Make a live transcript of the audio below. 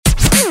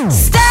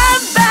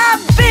Stav,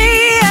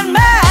 and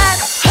Matt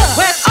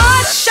with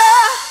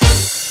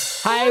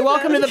Osher. Hey,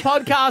 welcome to the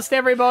podcast,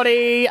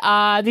 everybody.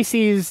 This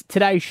is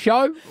today's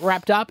show,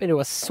 wrapped up into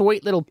a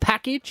sweet little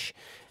package,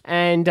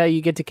 and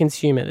you get to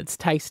consume it. It's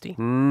tasty.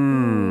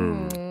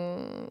 Oh,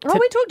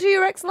 we talked to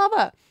your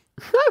ex-lover.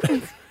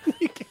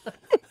 You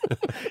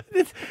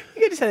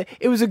get to say that.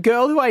 It was a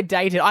girl who I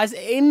dated. I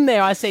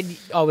said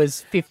I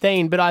was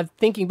 15, but I'm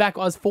thinking back,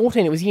 I was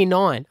 14. It was year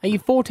 9. Are you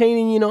 14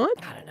 in year 9?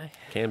 I don't know.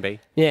 Can be.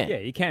 Yeah. Yeah,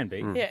 you can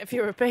be. Yeah, if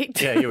you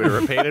repeat. Yeah, you would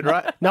have repeated,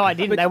 right? No, I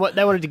didn't. They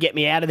wanted to get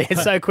me out of there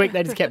so quick.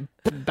 They just kept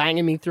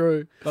banging me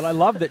through. But I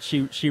love that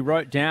she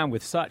wrote down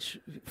with such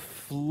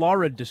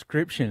florid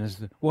description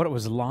as what it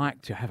was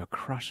like to have a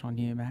crush on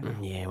you, Matt.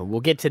 Yeah, well, we'll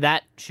get to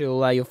that.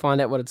 You'll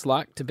find out what it's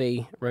like to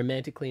be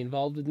romantically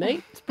involved with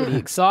me. It's pretty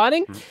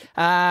exciting.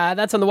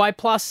 That's on the way.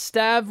 Plus,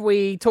 Stav,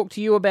 we talked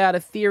to you about a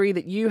theory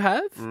that you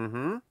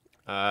have.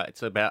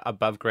 It's about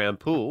above ground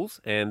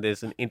pools, and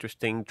there's an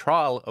interesting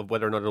trial of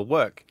whether or not it'll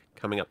work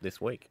coming up this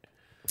week.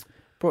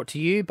 Brought to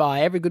you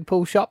by every good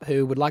pool shop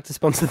who would like to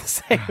sponsor the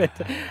segment.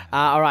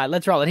 All right,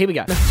 let's roll it. Here we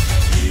go.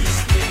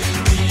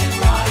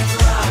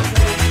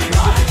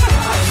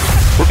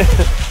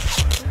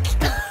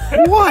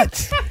 What?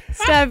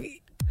 Stav,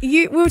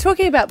 we were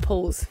talking about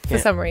pools for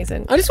some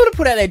reason. I just want to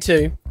put out there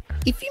too,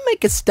 if you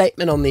make a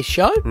statement on this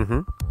show,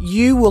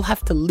 you will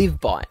have to live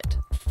by it.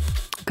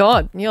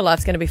 God, your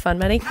life's going to be fun,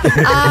 Matty.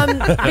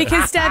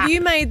 Because, Stav,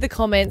 you made the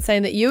comment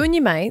saying that you and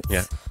your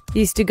mates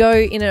used to go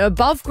in an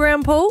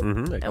above-ground pool.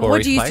 And what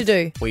did you used to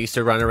do? We used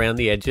to run around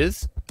the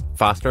edges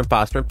faster and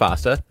faster and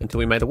faster until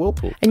we made a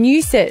whirlpool. And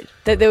you said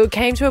that there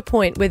came to a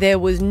point where there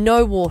was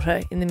no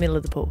water in the middle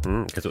of the pool.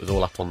 Because it was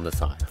all up on the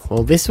side.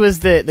 Well, this was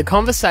the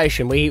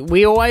conversation.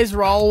 We always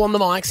roll on the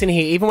mics in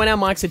here. Even when our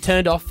mics are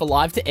turned off for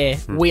live to air,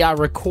 we are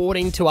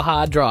recording to a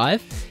hard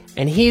drive.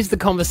 And here's the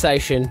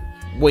conversation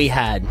we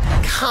had.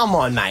 Come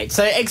on, mate.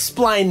 So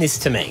explain this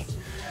to me.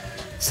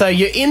 So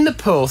you're in the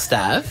pool,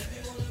 Stav.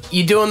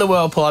 You're doing the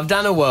whirlpool. I've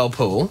done a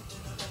whirlpool.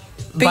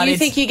 But you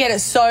think you get it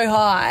so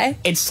high?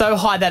 It's so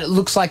high that it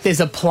looks like there's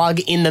a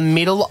plug in the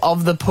middle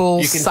of the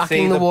pool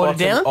sucking the water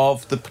down?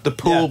 Of the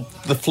pool,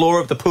 the floor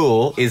of the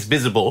pool is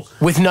visible.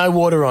 With no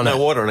water on it. No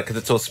water on it because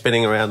it's all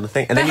spinning around the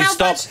thing. And But then you how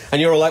stop much- and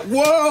you're all like,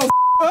 whoa!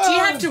 Do you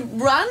have to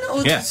run?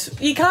 Or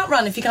you can't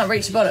run if you can't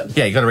reach the bottom.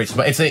 Yeah, you got to reach the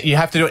bottom. You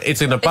have to do it.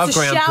 It's an above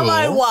ground pool. It's a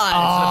shallow one.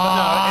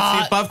 No,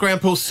 it's the above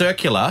ground pool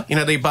circular. You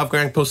know the above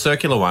ground pool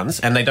circular ones,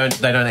 and they don't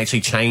actually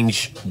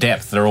change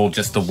depth. They're all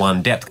just the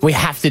one depth. We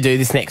have to do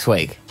this next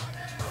week.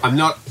 I'm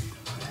not.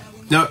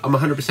 No, I'm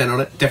 100%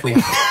 on it.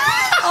 Definitely.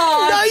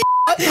 Oh,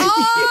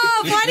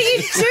 why do you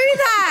do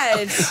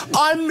that?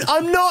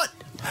 I'm not.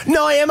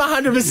 No, I am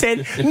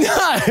 100%.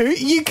 No,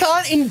 you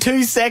can't in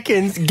 2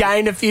 seconds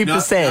gain a few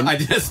percent. I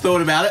just thought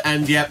about it,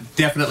 and yeah,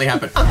 definitely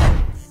happened.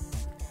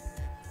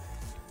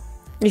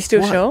 You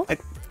still sure?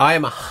 I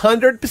am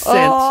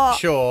 100%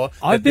 sure.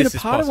 I've that been this a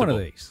is part of one of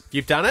possible. these.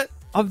 You've done it?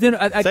 I've been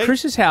at See?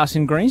 Chris's house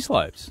in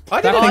Greenslopes.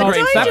 I did it Back in when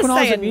Greenslopes. back Just when I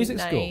was say at a music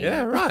name. school.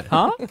 Yeah, right.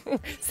 Huh?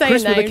 Say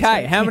Chris a with a name.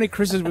 K. How many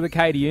Chris's with a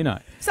K do you know?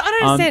 So I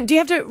don't understand. Do you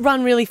have to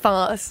run really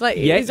fast? Like,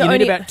 Yeah, is it you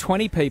need only- about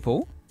 20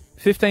 people,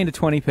 15 to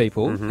 20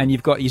 people, and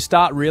you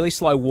start really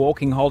slow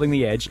walking, holding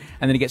the edge,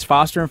 and then it gets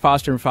faster and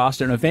faster and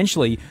faster, and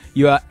eventually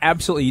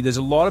there's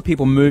a lot of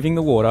people moving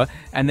the water,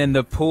 and then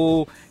the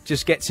pool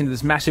just gets into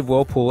this massive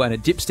whirlpool, and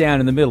it dips down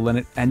in the middle,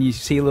 and you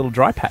see a little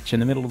dry patch in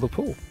the middle of the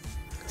pool.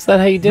 Is that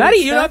how you did Matty,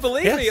 it? you don't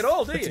believe Yes, me at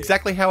all, do That's you?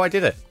 exactly how I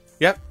did it.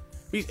 Yep.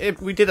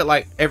 We did it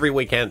like every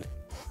weekend.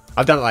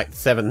 I've done it like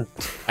 7,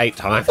 8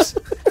 times.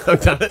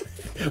 I've done it.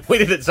 We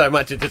did it so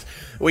much,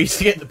 we used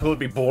to get the pool to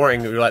be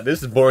boring. We were like,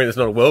 this is boring, it's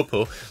not a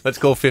whirlpool. Let's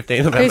call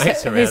 15 of our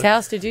mates around. Whose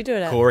house did you do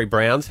it at? Corey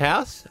Brown's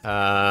house. Yep.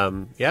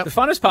 The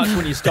funnest part is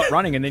when you stop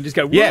running and then just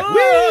go, Yeah.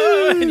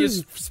 whoa, and you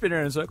spin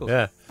around in circles.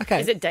 Yeah. Okay.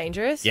 Is it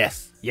dangerous?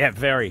 Yes. Yeah,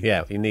 very.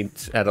 Yeah, you need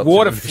adult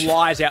Water supervision.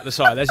 flies out the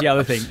side. That's the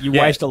other thing. You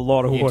Yeah. waste a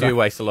lot of water. You do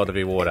waste a lot of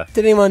your water.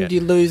 Did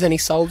you lose any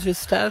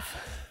soldiers, Stav?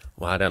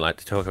 Well, I don't like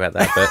to talk about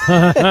that,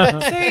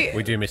 but So,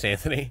 we do miss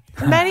Anthony.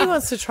 Maddie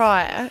wants to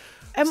try it.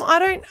 I'm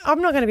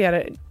not going to be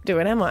able to do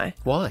it, am I?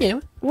 Why? Yeah.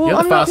 Well, You're the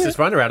I'm not. fastest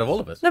runner out of all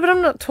of us. No, but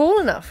I'm not tall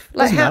enough.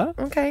 Like Doesn't how?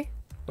 matter. Okay.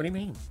 What do you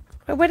mean?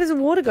 Where does the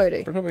water go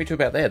to? We're probably to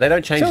about there. They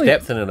don't change Surely-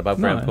 depth in an above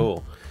ground No.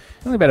 pool.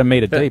 Only about a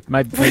metre deep,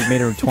 maybe a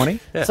metre and 20.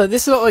 Yeah. So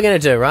this is what we're going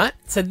to do, right?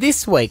 So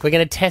this week we're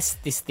going to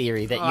test this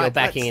theory that you're right,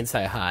 backing let's-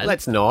 in so hard.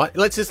 Let's not.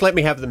 Let's just let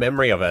me have the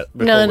memory of it.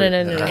 No. before we-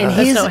 And That's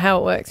here's- not how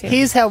it works. Yeah.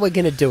 Here's how we're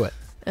going to do it.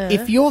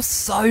 If you're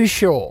so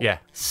sure, Yeah.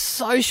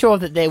 so sure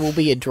that there will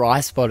be a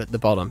dry spot at the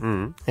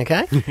bottom,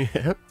 okay?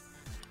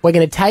 We're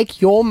going to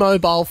take your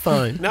mobile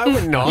phone. No,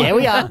 we're not. Yeah,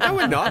 we are. No,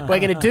 we're not. We're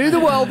going to do the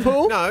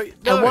whirlpool. No.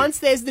 And once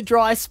there's the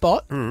dry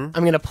spot, I'm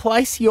going to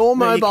place your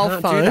No, mobile you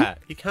can't phone do that.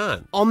 You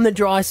can't. on the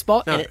dry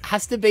spot, No. and it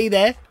has to be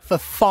there for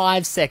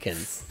 5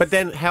 seconds. But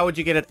then how would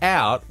you get it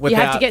out without...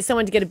 You have to get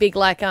someone to get a big,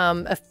 like,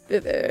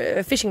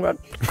 a fishing rod.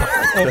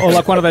 or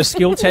like one of those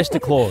skill tester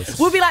claws.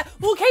 We'll be like,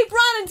 we'll keep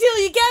running until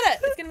you get it.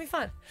 It's going to be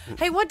fun.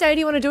 Hey, what day do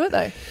you want to do it,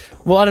 though?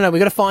 Well, I don't know. We've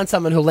got to find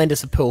someone who'll lend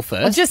us a pool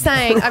first. I'm just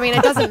saying, I mean,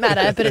 it doesn't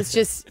matter, but it's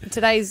just,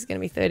 today's going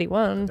to be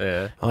 31.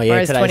 Yeah. Oh, yeah,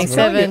 Whereas today's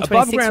 27, 26,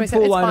 Above ground 27.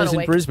 pool It's owners final in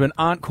week. Brisbane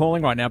aren't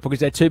calling right now because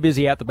they're too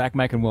busy out the back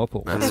making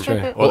whirlpools. That's true.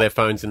 Or their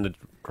phone's in the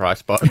dry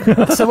spot.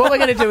 So what we're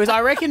going to do is,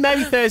 I reckon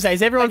maybe Thursday.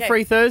 Is everyone Okay.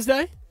 free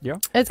Thursday? Yeah.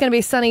 It's going to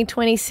be sunny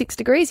 26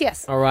 degrees,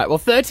 yes. All right. Well,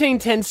 13,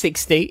 10,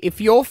 60.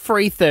 If you're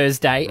free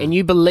Thursday and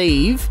you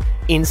believe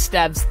in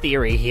Stav's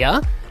theory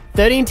here,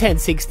 13, 10,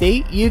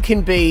 60, you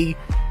can be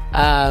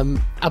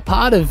a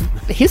part of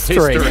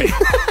history.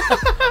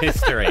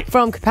 History.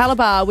 From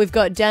Capalaba, we've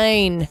got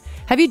Dane.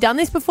 Have you done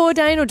this before,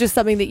 Dane, or just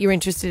something that you're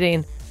interested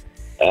in?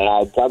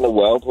 I've done the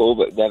whirlpool,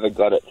 but never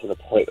got it to the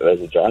point where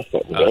there's a dry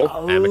spot to do.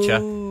 Amateur.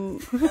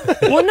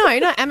 Well, no,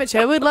 not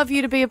amateur. We'd love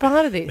you to be a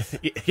part of this.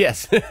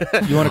 Yes.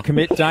 You want to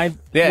commit, Dave?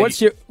 Yeah,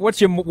 What's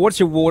your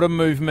water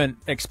movement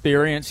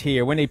experience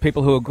here? We need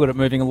people who are good at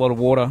moving a lot of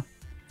water.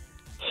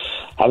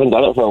 Haven't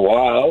done it for a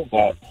while,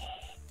 but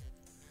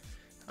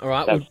All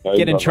right. Well,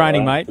 Get in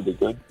training, mate. Should be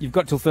good. You've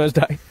got till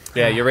Thursday.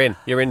 Yeah, you're in.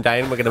 You're in,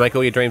 Dane. We're going to make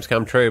all your dreams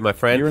come true, my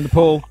friend. You're in the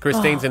pool.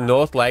 Christine's in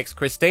North Lakes.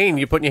 Christine,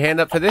 you putting your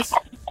hand up for this?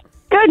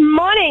 Good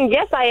morning.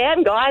 Yes, I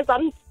am, guys.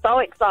 I'm so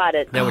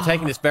excited. Now, we're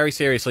taking this very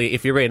seriously.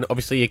 If you're in,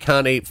 obviously you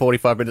can't eat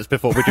 45 minutes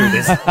before we do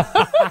this.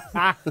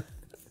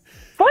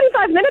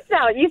 45 minutes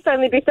now. It used to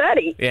only be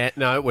 30. Yeah,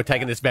 no, we're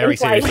taking this very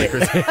seriously,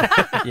 Christine.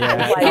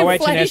 Yeah.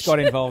 OH&S got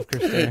involved,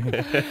 Christine.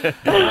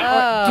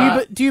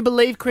 do you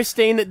believe,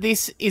 Christine, that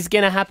this is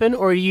going to happen,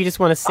 or do you just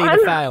want to see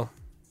the fail?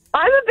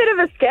 I'm a bit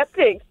of a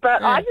skeptic,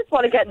 but I just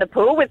want to get in the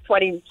pool with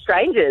 20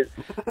 strangers.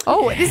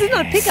 Oh, this is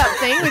not a pickup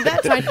thing with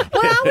that tone.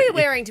 What are we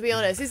wearing, to be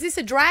honest? Is this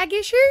a drag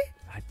issue?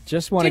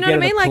 Just want Do to you know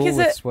get what I in mean? the Like,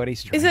 pool with sweaty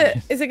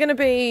strangers. Is it going to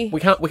be... We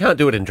can't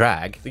do it in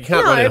drag. You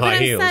can't run No, in but high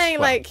I'm heels. saying,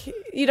 Well, like,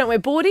 you don't wear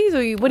boardies,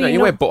 or what do no, you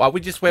you not? wear.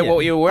 We just wear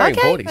what you were wearing,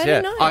 Okay, boardies. I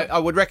Yeah, didn't know. I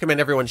would recommend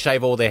everyone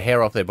shave all their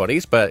hair off their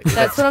bodies, but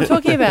That's what I'm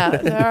talking about.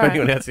 All right.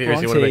 anyone else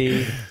seriously want to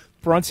be.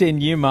 Bronte in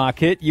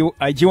Newmarket. Do you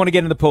want to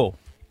get in the pool?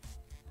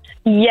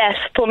 Yes,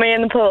 put me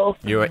in the pool.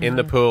 You are in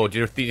the pool. Do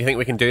you think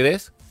we can do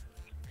this?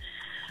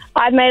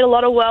 I've made a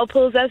lot of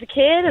whirlpools as a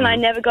kid, and I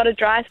never got a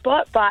dry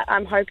spot. But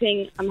I'm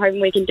hoping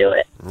we can do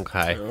it.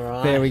 Okay.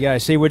 There we go.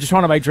 See, we're just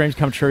trying to make dreams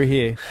come true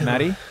here,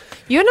 Maddie.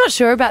 You're not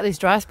sure about this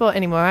dry spot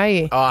anymore, are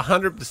you? Oh,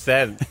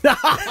 100%.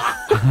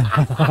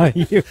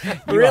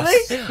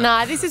 Really?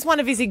 Nah, this is one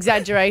of his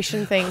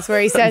exaggeration things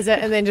where he says it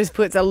and then just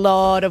puts a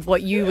lot of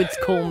what you would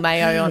call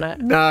mayo on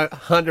it. No,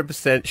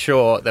 100%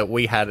 sure that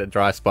we had a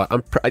dry spot.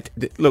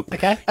 Look.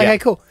 Okay. Yeah. Okay,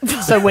 cool.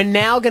 So we're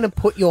now going to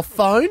put your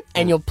phone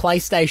and your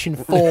PlayStation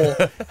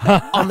 4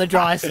 on the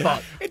dry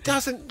spot. It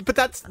doesn't, but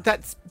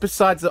that's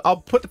besides, I'll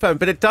put the phone,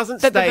 but it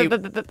doesn't stay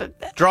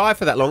dry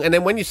for that long. And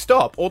then when you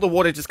stop, all the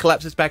water just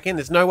collapses back in.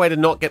 There's no way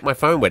to not get my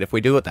phone wet if we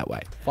do it that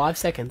way. 5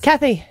 seconds.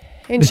 Kathy,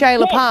 in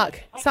Shayla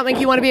Park, something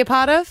you want to be a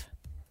part of?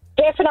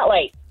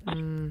 Definitely.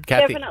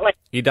 Kathy, Definitely.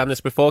 you done this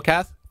before,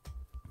 Kath?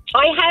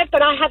 I have,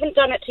 but I haven't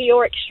done it to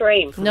your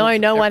extreme.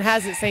 No one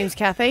has, it seems,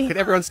 Kathy. Could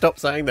everyone stop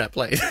saying that,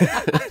 please?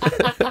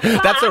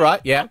 That's all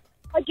right, yeah.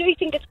 I do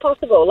think it's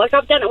possible. Like,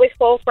 I've done it with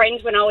 4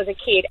 friends when I was a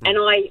kid, and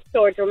I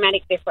saw a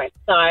dramatic difference.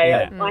 So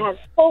I have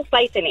full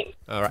faith in him.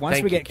 All right. Once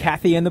thank we you, get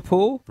Kathy in the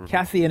pool,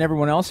 Kathy and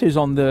everyone else who's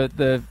on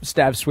the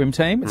Stav swim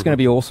team, it's going to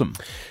be awesome.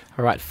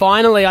 All right.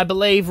 Finally, I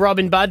believe,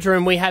 Robin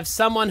Budrum, we have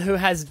someone who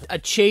has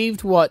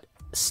achieved what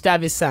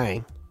Stav is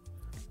saying.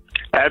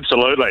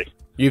 Absolutely.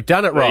 You've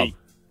done it, Rob.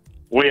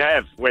 We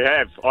have.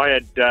 I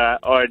had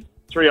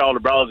 3 older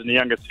brothers and a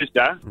younger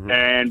sister,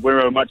 and when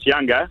we were much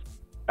younger,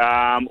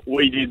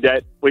 we did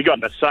that. We got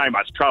into so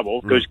much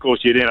trouble because, of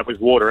course, you'd end up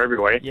with water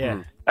everywhere.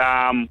 Yeah.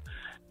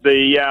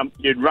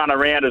 You'd run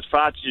around as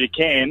fast as you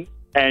can,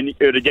 and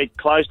to get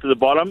close to the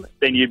bottom,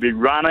 then you'd be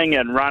running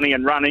and running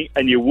and running,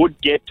 and you would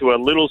get to a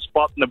little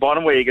spot in the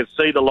bottom where you could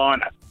see the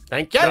liner.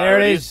 Thank you. There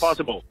it It is. is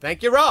possible.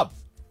 Thank you, Rob.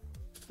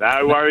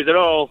 No worries at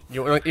all.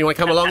 You want to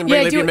come along and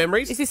relive your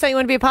memories? Is this something you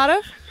want to be a part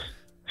of?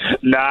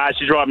 Nah,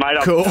 she's right, mate.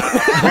 Cool. He's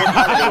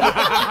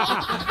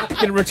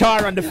going to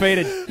retire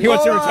undefeated. He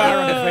wants to retire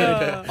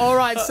undefeated. All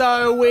right,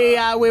 so we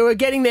were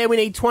getting there. We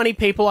need 20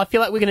 people. I feel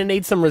like we're going to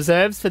need some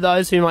reserves for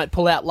those who might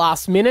pull out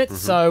last minute.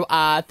 So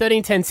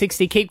 13 10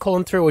 60, keep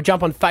calling through or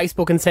jump on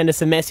Facebook and send us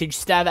a message.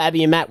 Stav,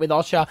 Abby and Matt with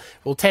Osher.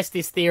 We'll test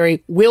this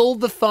theory. Will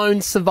the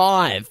phone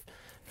survive?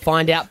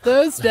 Find out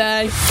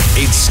Thursday.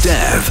 It's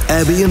Stav,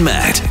 Abby and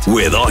Matt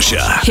with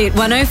Osher. Hit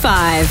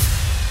 105.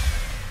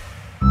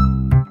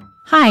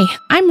 Hi,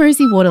 I'm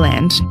Rosie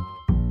Waterland.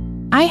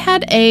 I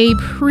had a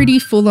pretty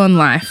full-on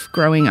life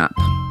growing up.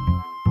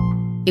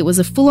 It was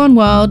a full-on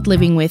world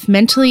living with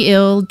mentally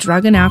ill,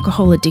 drug and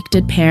alcohol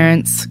addicted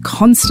parents,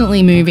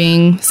 constantly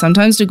moving,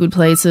 sometimes to good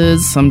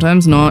places,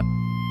 sometimes not.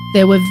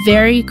 There were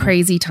very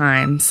crazy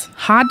times,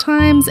 hard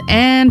times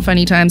and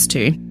funny times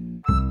too.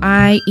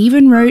 I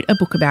even wrote a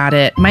book about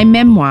it, my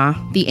memoir,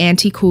 The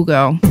Anti-Cool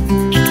Girl.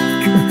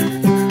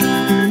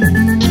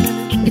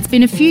 It's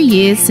been a few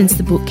years since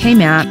the book came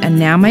out, and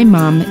now my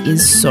mum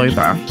is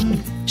sober.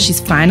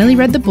 She's finally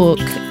read the book,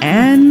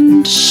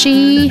 and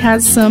she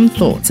has some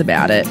thoughts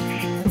about it.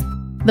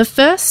 The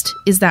first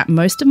is that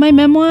most of my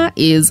memoir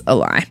is a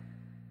lie.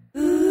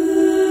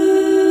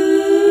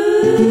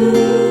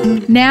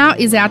 Now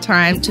is our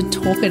time to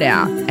talk it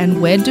out,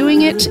 and we're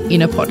doing it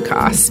in a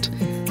podcast.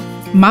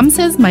 Mum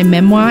says my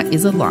memoir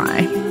is a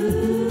lie.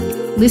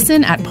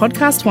 Listen at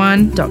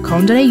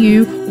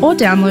podcast1.com.au or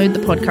download the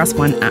Podcast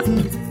One app.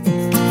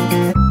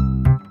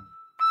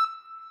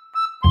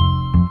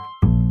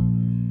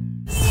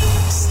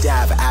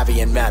 Stav,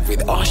 Abby and Matt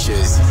with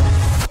Osher's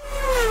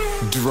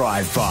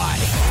Drive By.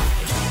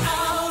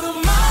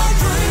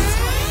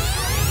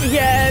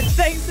 Yeah,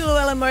 thanks to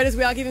Llewellyn Motors,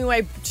 we are giving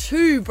away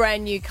 2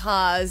 brand new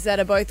cars that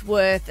are both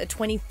worth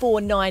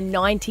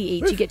 $24,990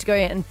 each. You get to go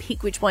out and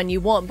pick which one you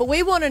want. But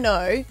we want to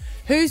know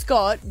who's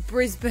got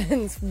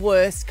Brisbane's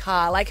worst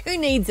car. Like, who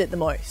needs it the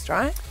most,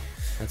 right?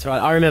 That's right.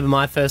 I remember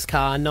my first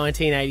car,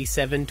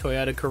 1987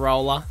 Toyota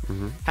Corolla.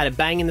 Had a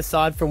bang in the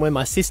side from when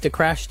my sister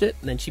crashed it,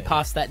 and then she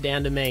passed that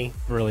down to me.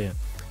 Brilliant.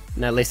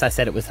 And at least I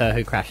said it was her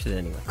who crashed it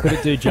anyway. Could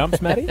it do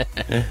jumps, Matty?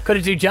 Could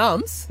it do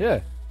jumps? Yeah.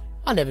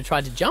 I never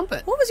tried to jump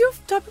it. What was your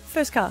type of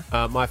first car?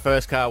 My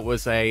first car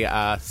was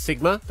a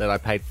Sigma that I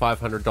paid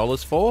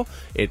 $500 for.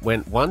 It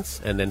went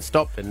once and then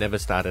stopped and never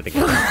started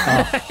again.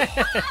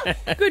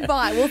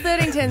 Goodbye. Well,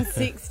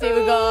 131060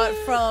 we got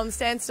from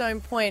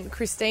Sandstone Point,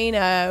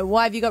 Christina.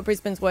 Why have you got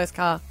Brisbane's worst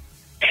car?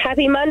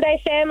 Happy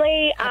Monday,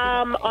 family.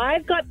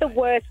 I've got the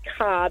worst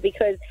car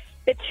because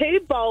the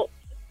 2 bolts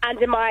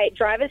under my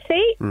driver's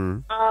seat,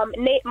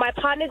 my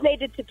partners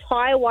needed to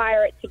tyre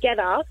wire it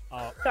together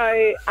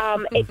so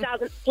it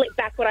doesn't slip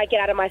back when I get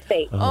out of my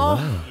seat.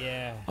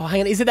 Yeah. Oh, hang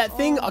on. Is it that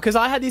thing? Because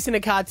I had this in a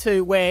car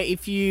too, where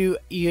if you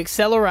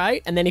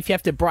accelerate and then if you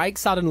have to brake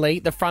suddenly,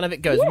 the front of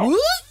it goes. Yeah. Whoop.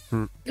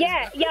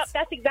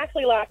 That's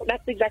exactly right.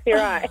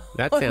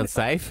 That sounds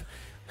safe.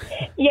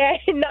 Yeah,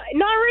 not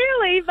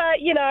really, but,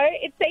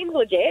 it seems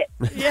legit.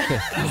 Yeah,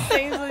 it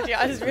seems legit.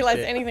 I just realised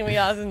anything we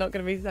ask is not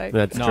going to be safe.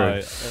 That's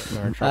true.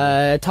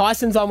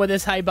 Tyson's on with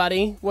us. Hey,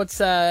 buddy.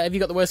 Have you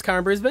got the worst car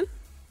in Brisbane?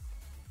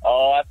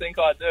 Oh, I think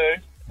I do.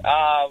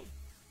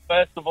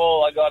 First of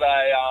all, I got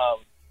a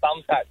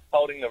thumbtack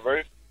holding the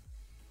roof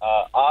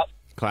up.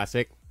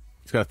 Classic.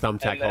 It's got a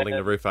thumbtack holding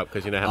the roof up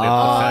because you know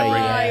how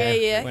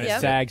when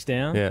it sags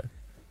down. Yeah.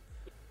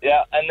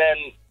 Yeah, and then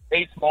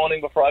each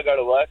morning before I go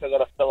to work, I got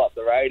to fill up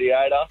the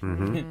radiator.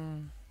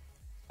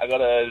 I got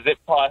a zip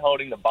tie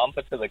holding the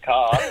bumper to the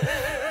car.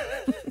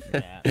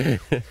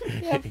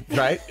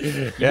 Right?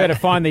 You better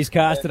find these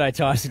cars today,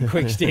 Tyson.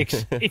 Quick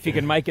sticks, if you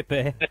can make it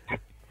there.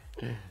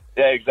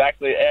 Yeah,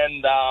 exactly.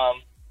 And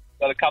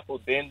got a couple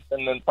of dents,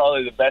 and then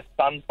probably the best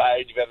sun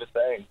fade you've ever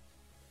seen.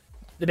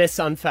 The best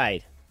sun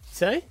fade.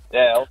 See?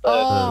 Yeah.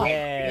 Also,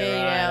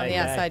 yeah, on the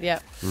outside, yeah.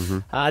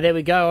 There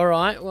we go. All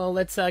right. Well,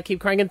 let's keep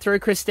cranking through.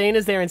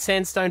 Christina's there in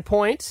Sandstone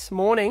Point.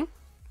 Morning.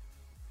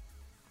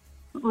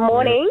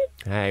 Morning.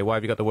 Hey, why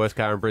have you got the worst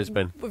car in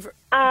Brisbane?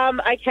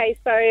 Okay,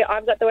 so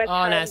I've got the worst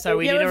car. Oh, no, so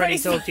we did already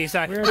talk to you.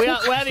 Sorry.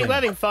 We're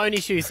having phone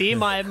issues here.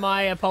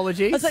 My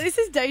apologies. I was like, this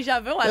is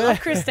deja vu. I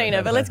love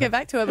Christina, but let's get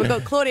back to her. We've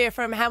got Claudia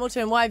from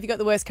Hamilton. Why have you got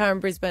the worst car in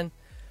Brisbane?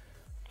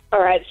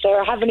 All right, so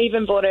I haven't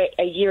even bought it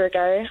a year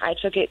ago. I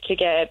took it to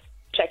get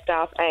checked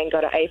up and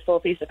got an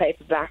A4 piece of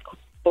paper back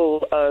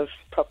full of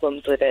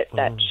problems with it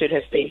that should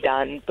have been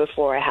done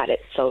before I had it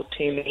sold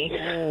to me.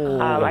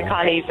 I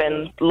can't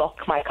even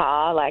lock my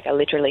car. Like, I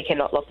literally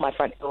cannot lock my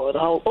front door.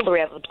 All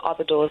the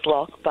other doors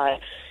lock,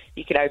 but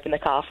you can open the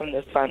car from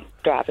the front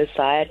driver's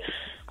side.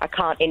 I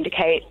can't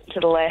indicate to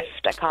the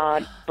left. I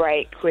can't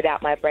brake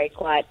without my brake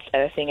lights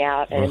earthing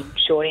out and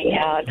shorting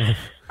out.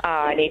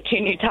 I need 2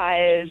 new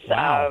tyres.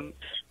 Wow.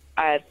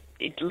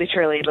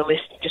 Literally, the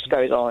list just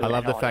goes on. I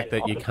love the fact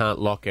that you can't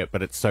lock it,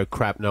 but it's so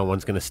crap no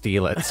one's going to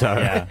steal it. So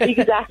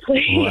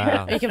Exactly.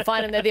 Wow. You can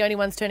find them. They're the only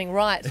ones turning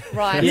right.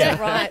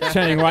 Right.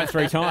 Turning right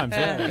 3 times.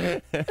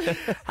 Yeah.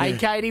 Hey,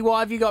 Katie,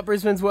 why have you got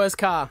Brisbane's worst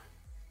car?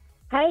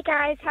 Hey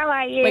guys, how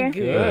are you? We're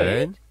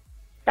good.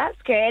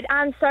 That's good.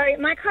 So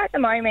my car at the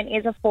moment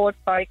is a Ford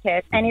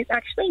Focus, and it's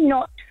actually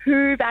not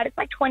too bad. It's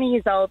like 20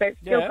 years old, but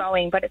it's still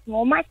going. But it's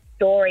more my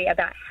story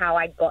about how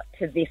I got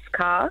to this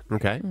car.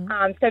 Okay.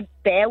 So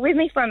bear with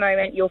me for a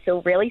moment. You'll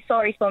feel really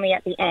sorry for me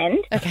at the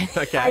end.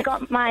 Okay. I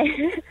got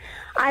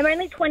I'm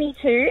only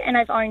 22, and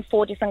I've owned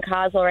 4 different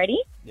cars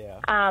already. Yeah.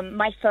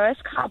 My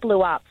first car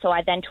blew up, so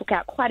I then took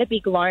out quite a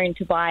big loan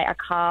to buy a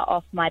car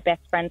off my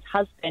best friend's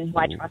husband, who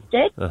I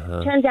trusted.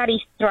 Turns out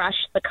he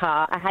thrashed the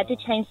car. I had to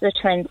change the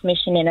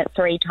transmission in it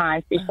 3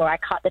 times before I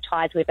cut the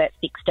tyres with it,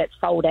 fixed it,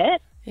 sold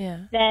it. Yeah.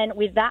 Then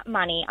with that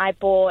money, I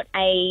bought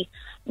a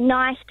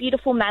nice,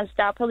 beautiful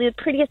Mazda, probably the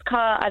prettiest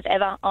car I've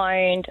ever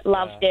owned.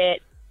 Loved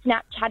it.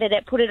 Snapchatted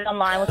it, put it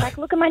online. Was like,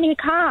 look at my new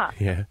car.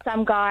 Yeah.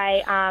 Some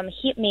guy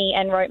hit me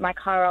and wrote my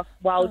car off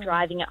while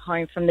driving it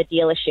home from the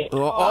dealership.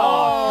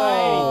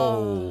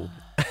 Oh.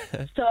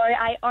 So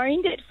I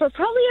owned it for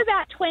probably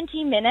about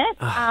 20 minutes.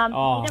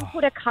 Didn't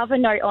put a cover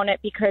note on it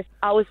because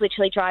I was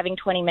literally driving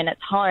 20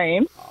 minutes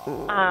home.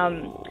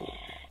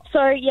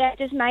 So, yeah,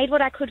 just made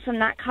what I could from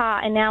that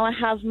car, and now I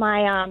have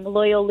my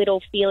loyal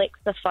little Felix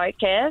the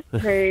Focus,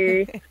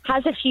 who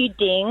has a few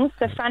dings.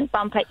 The front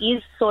bumper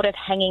is sort of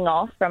hanging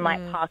off from,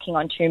 parking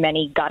on too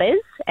many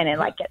gutters, and it,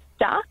 gets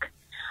stuck.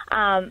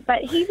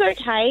 But he's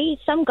okay.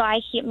 Some guy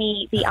hit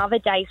me the other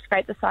day,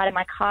 scraped the side of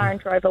my car and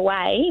drove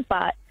away,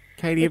 but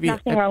Katie, there's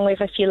nothing wrong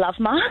with a few love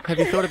marks. Have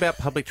you thought about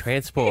public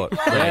transport?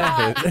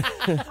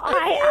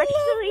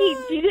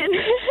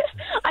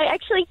 I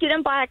actually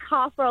didn't buy a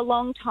car for a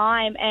long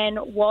time and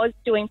was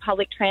doing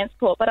public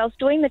transport, but I was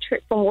doing the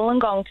trip from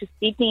Wollongong to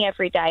Sydney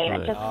every day,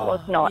 and it just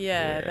was not.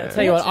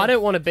 Tell you what, I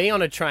don't want to be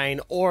on a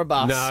train or a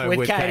bus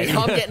with Katie.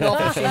 I'm getting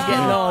off and she's getting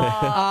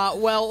on.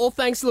 Well, all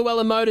thanks to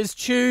Llewellyn Motors.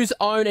 Choose,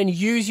 own and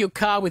use your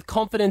car with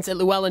confidence at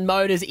Llewellyn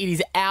Motors. It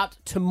is out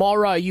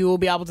tomorrow. You will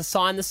be able to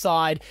sign the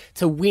side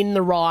to win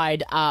the ride.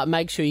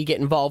 Make sure you get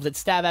involved at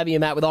Stav, Abby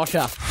and Matt with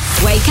Osher.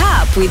 Wake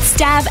up with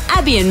Stav,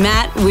 Abby and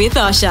Matt with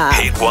Osher.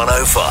 Hit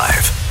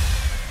 105.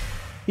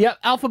 Yep,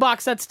 Alpha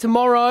Bucks, that's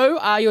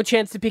tomorrow. Your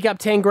chance to pick up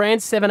 10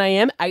 grand, 7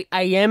 a.m, 8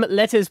 a.m.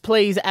 Letters,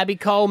 please, Abby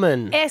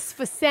Coleman. S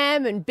for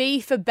Sam and B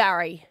for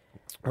Barry.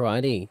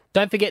 Righty.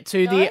 Don't forget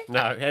to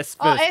S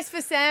for... S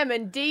for Sam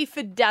and D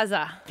for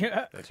Dazza.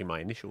 That's actually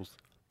my initials.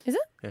 Is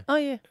it? Yeah. Oh,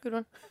 yeah, good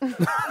one.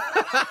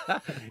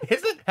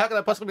 Is it? How can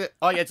I possibly...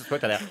 Oh, yeah, just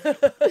work that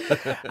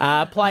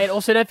out. Play it.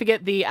 Also, don't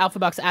forget the Alpha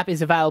Bucks app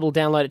is available.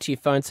 Download it to your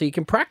phone so you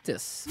can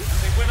practice.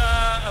 The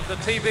winner of the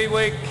TV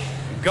Week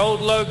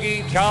Gold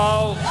Logie,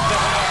 Carl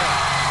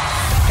Stefanovic.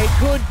 He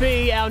could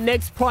be our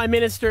next Prime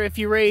Minister if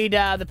you read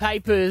the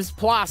papers.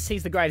 Plus,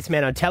 he's the greatest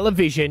man on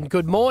television.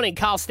 Good morning,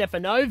 Carl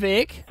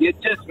Stefanovic. You're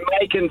just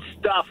making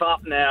stuff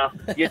up now.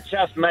 You're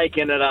just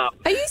making it up.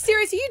 Are you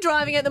serious? Are you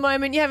driving at the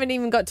moment? You haven't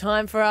even got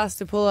time for us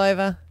to pull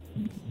over?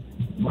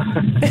 Well,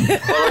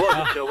 I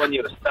wasn't sure when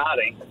you were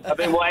starting. I've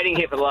been waiting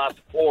here for the last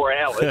 4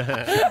 hours.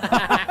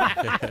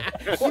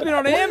 You've been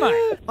on air,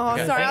 mate. Oh,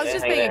 sorry. I was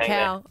just being a hang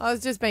cow. I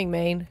was just being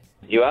mean.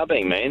 You are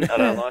being mean. I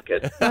don't like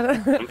it.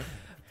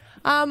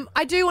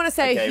 I do want to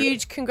say a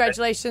huge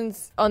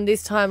congratulations on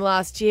this time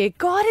last year.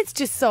 God, it's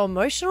just so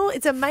emotional.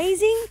 It's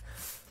amazing.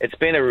 It's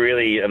been a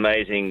really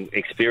amazing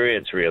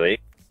experience, really.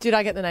 Did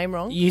I get the name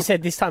wrong? You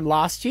said this time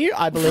last year.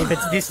 I believe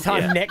it's this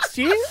time next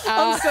year.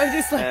 I'm so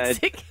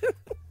dyslexic.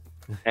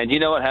 And you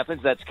know what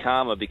happens? That's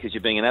karma because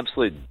you're being an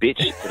absolute bitch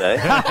today.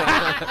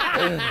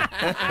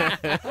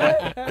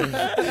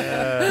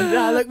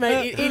 No, look,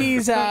 mate, it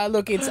is.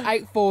 Look, it's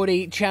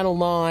 8:40, Channel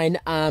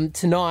 9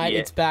 tonight. Yeah.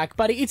 It's back,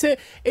 but it's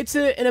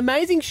an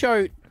amazing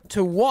show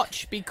to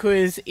watch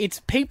because it's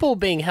people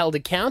being held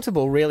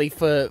accountable, really,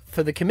 for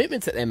the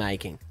commitments that they're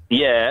making.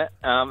 Yeah,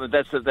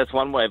 that's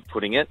one way of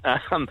putting it. I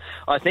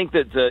think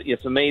that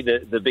for me,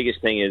 the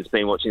biggest thing has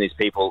been watching these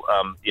people,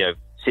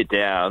 sit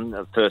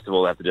down. First of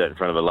all, they have to do it in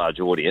front of a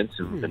large audience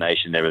of the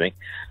nation and everything,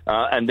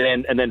 and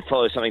then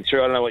follow something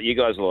through. I don't know what you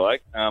guys are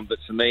like, but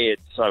for me,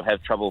 I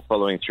have trouble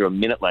following through a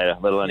minute later,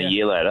 let alone a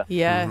year later.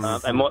 Yes.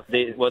 And what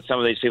some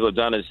of these people have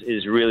done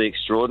is really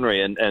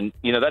extraordinary, and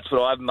that's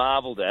what I've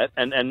marvelled at.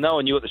 And no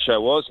one knew what the show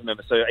was.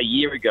 Remember, so a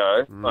year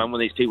ago, when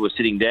these people were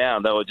sitting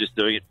down, they were just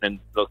doing it, and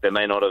look, the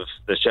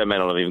show may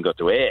not have even got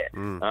to air,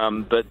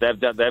 but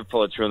they've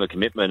followed through on the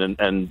commitment,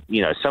 and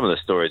some of the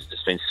stories have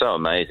just been so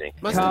amazing.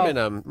 Must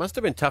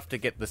have been tough to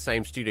get the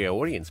same studio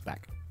audience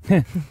back.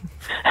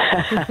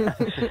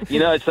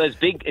 It's those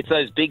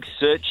big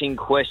searching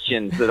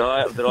questions that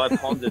I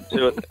pondered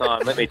too at the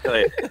time. Let me tell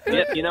you.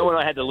 When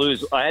I had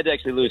to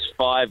actually lose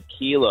 5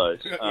 kilos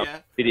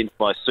fit into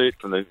my suit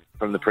from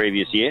the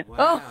previous year.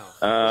 Oh,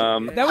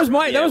 that was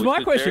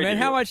my question, man.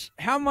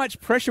 How much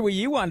pressure were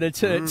you under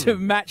to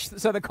match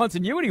so the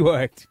continuity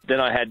worked? Then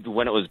I had,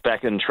 when it was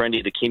back and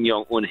trendy, the Kim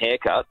Jong-un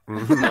haircut,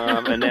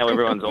 and now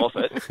everyone's off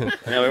it.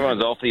 Now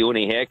everyone's off the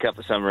uni haircut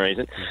for some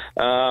reason.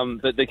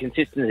 But the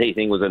consistency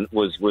thing was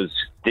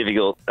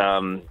difficult,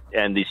 and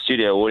the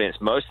studio audience,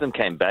 most of them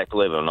came back,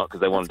 believe it or not,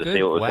 because they wanted to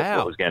see what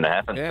was going to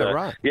happen. Yeah, so,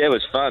 right. Yeah, it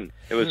was fun.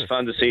 It was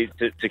fun to see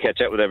to catch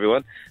up with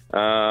everyone,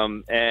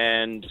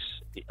 and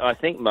I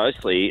think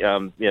mostly,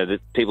 that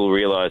people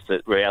realise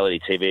that reality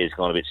TV has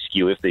gone a bit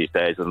skew these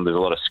days, and there's a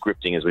lot of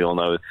scripting, as we all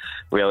know, with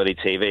reality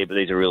TV. But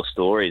these are real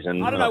stories.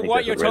 And I don't know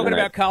what you're talking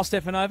about, Carl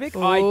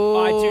Stefanovic. I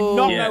do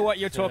not know what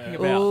you're talking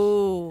about.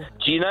 Ooh.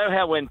 Do you know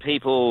how when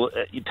people,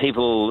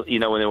 when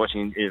they're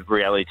watching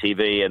reality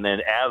TV, and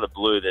then out of the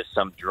blue, there's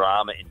some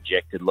drama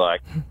injected, like,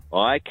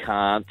 I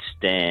can't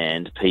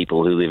stand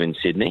people who live in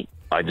Sydney.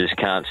 I just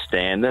can't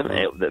stand them.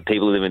 The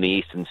people who live in the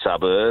eastern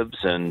suburbs,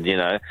 and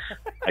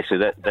actually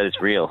that is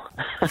real.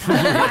 I've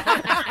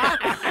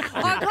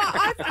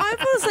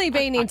honestly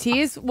been in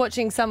tears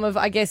watching some of,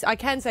 I guess, I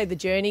can say The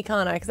Journey,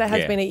 can't I? Because that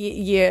has been a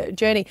year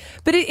journey.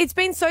 But it's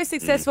been so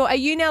successful. Are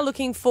you now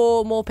looking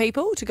for more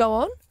people to go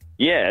on?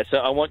 Yeah, so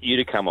I want you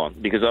to come on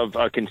because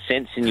I can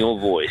sense in your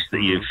voice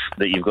that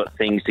you've got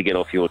things to get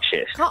off your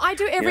chest. Oh, I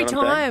do every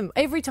time.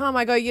 Every time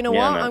I go, what? No.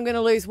 I'm going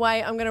to lose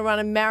weight. I'm going to run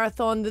a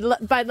marathon.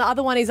 But the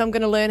other one is I'm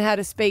going to learn how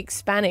to speak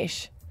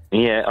Spanish.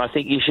 Yeah, I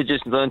think you should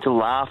just learn to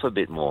laugh a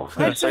bit more.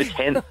 You're so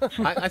tense.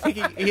 I think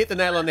you hit the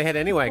nail on the head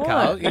anyway,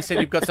 Carl. You said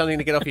you've got something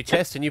to get off your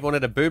chest and you've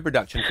wanted a boob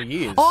reduction for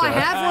years. Oh, so. I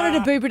have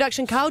wanted a boob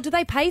reduction, Carl. Do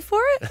they pay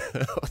for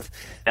it?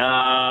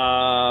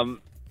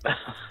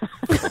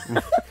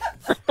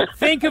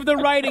 Think of the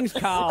ratings,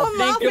 Carl. I'm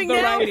laughing Think of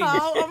the now, ratings.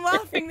 Carl. I'm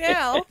laughing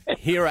now.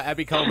 Here are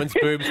Abby Coleman's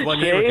boobs 1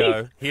 year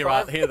ago.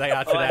 Here they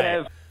are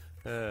today.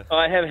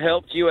 I have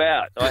helped you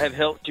out.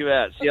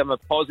 See, I'm a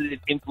positive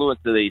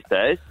influencer these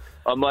days.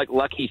 I'm like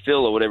Lucky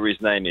Phil or whatever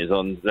his name is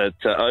on that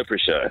Oprah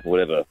show,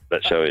 whatever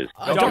that show is.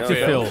 Dr.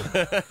 Phil.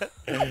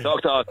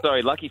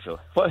 Lucky Phil.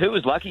 Who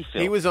was Lucky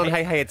Phil? He was on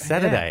Hey Hey It's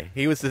Saturday.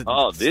 He was the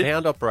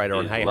sound operator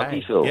on Hey Lucky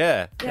Hey. Phil.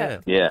 Yeah.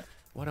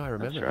 What do I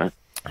remember? That's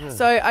right.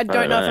 So I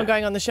don't know if I'm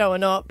going on the show or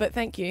not, but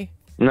thank you.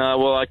 No,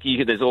 well,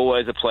 there's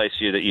always a place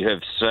for you that you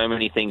have so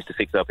many things to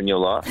fix up in your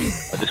life.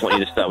 I just want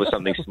you to start with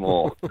something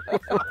small.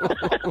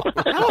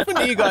 How often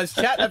do you guys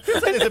chat? I feel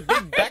like there's a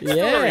big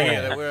backstory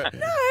here. That we're... No,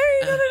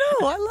 not at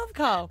all. I love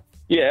Carl.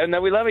 Yeah, no,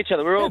 we love each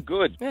other. We're all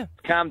good. Yeah.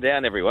 Calm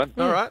down, everyone.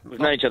 All right.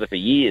 We've known each other for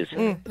years.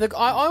 Look,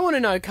 I want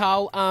to know,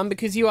 Carl,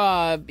 because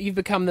you've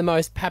become the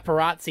most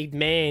paparazzi'd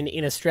man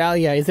in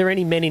Australia. Is there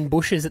any men in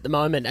bushes at the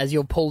moment as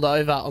you're pulled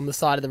over on the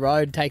side of the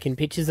road taking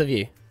pictures of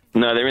you?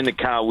 No, they're in the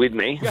car with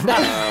me and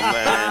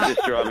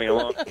just driving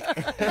along.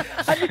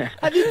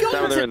 Have you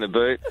Some of them are in the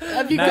boot.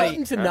 Have you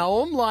gotten to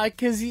know them? Like,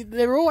 because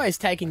they're always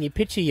taking your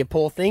picture, you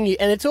poor thing.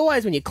 And it's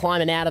always when you're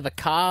climbing out of a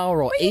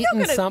car or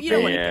eating something. You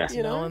don't want to get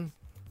to know him.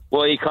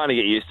 Well, you kind of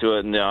get used to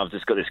it, and I've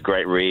just got this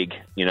great rig,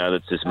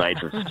 that's just made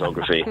for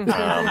photography. And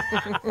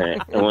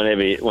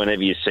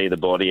whenever you see the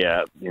body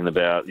out and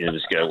about,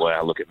 just go,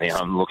 wow, look at me,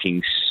 I'm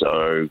looking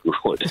so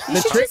good.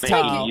 The trick,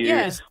 Carl. You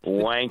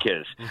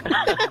wankers.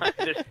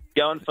 Just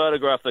go and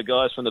photograph the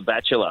guys from The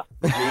Bachelor.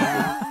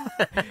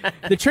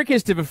 The trick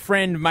is to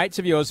befriend mates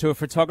of yours who are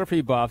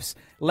photography buffs,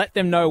 let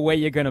them know where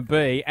you're going to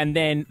be, and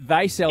then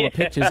they sell the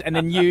pictures, and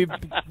then you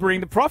bring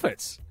the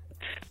profits.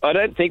 I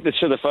don't think the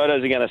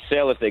photos are going to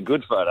sell if they're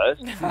good photos.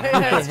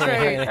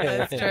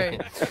 That's true.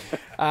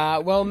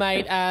 Well,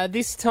 mate,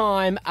 this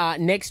time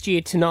next year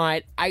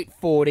tonight,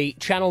 8:40,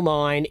 Channel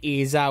 9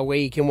 is where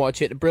you can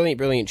watch it. A brilliant,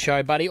 brilliant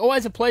show, buddy.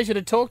 Always a pleasure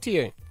to talk to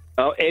you.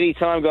 Oh,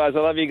 anytime, guys. I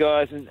love you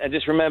guys. And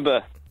just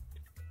remember,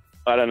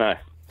 I don't know.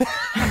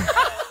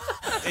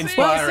 Inspiring.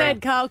 Well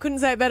said, Carl. Couldn't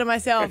say it better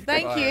myself.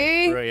 Thank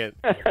you. Brilliant.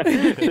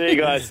 See you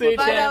guys. See you,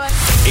 Bye, Chad. darling.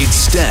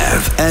 It's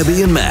Stav,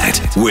 Abby and Matt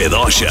with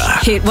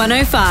Osher. Hit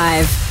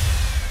 105.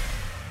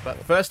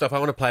 But first off, I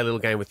want to play a little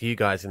game with you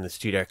guys in the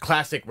studio.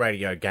 Classic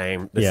radio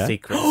game, The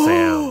Secret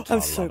Sound.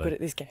 I'm so good at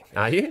this game.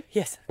 Are you?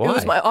 Yes. Why? It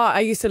was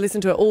I used to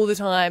listen to it all the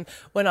time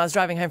when I was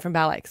driving home from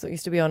ballet, because it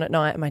used to be on at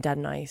night, and my dad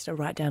and I used to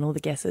write down all the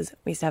guesses.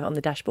 We used to have it on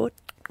the dashboard.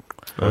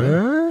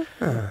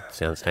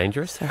 Sounds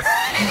dangerous.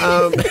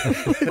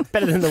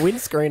 Better than the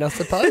windscreen, I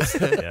suppose.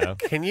 Yeah.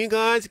 Can you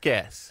guys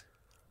guess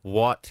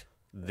what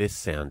this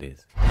sound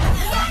is?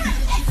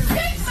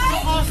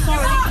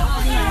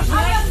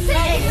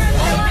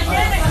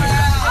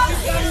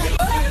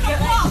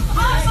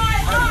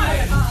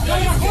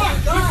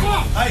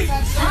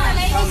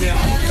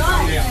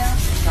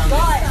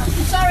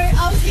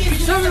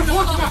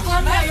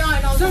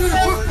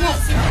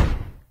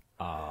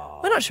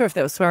 We're not sure if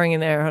there was swearing in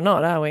there or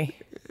not, are we?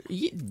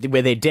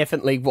 Where there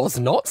definitely was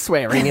not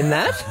swearing in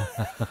that.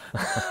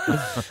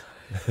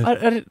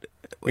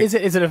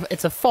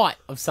 It's a fight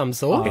of some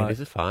sort. It is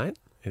a fight.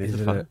 Is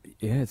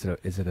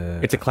it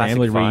a classic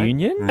family fight.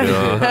 reunion?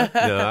 No.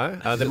 There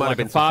Is might it like have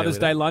been a Father's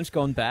something Day with lunch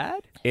gone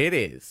bad? it. It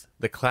is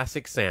the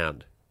classic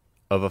sound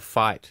of a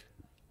fight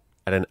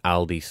at an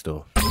Aldi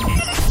store.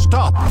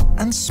 Stop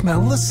and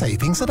smell the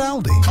savings at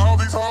Aldi.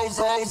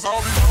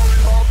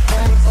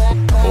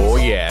 Oh,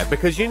 yeah,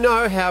 because you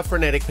know how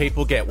frenetic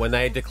people get when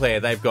they declare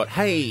they've got,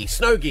 hey,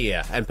 snow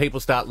gear, and people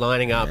start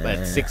lining up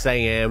at 6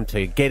 a.m.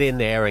 to get in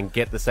there and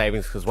get the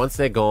savings, because once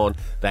they're gone,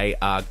 they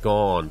are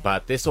gone.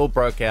 But this all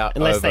broke out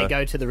Unless they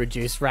go to the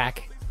reduced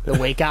rack the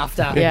week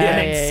after. And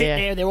then sit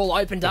there, they're all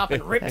opened up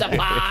and ripped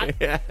apart.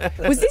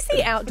 Was this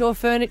the outdoor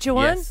furniture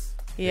one? Yes.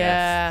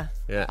 Yeah.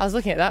 Yeah. I was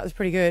looking at that. It was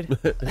pretty good.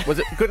 Was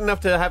it good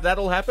enough to have that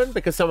all happen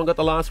because someone got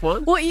the last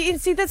one? Well, you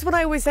see, that's what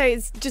I always say.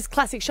 It's just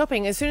classic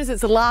shopping. As soon as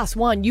it's the last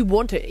one, you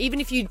want it. Even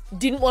if you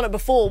didn't want it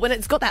before, when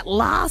it's got that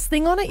last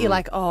thing on it, you're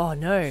like, oh,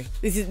 no,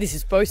 this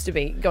is supposed to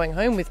be going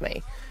home with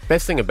me.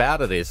 Best thing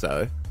about it is,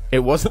 though, it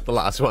wasn't the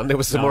last one. There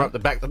was some more up the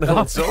back that no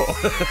one saw.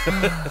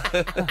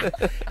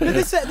 But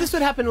this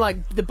would happen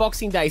like the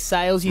Boxing Day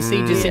sales. You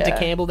see Jacinta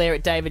Campbell there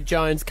at David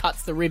Jones,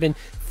 cuts the ribbon,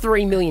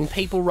 3 million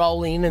people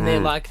roll in, and they're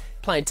like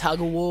playing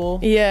tug-of-war.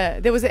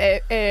 Yeah, there was an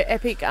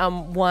epic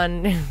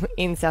one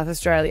in South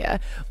Australia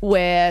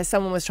where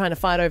someone was trying to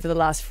fight over the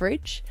last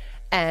fridge,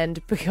 and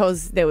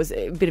because there was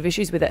a bit of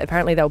issues with it,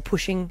 apparently they were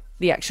pushing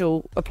the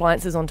actual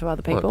appliances onto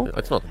other people. Well,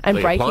 it's not and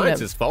the breaking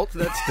appliance's them. fault.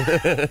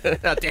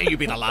 That's how dare you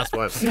be the last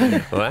one?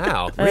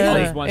 Wow.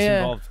 Really? Was once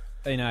Yeah. involved.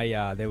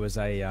 there was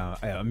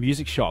a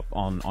music shop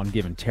on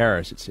Given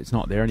Terrace. It's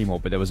not there anymore,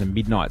 but there was a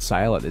midnight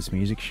sale at this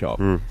music shop,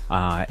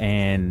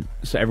 and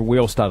so we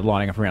all started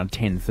lining up around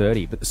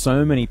 10:30. But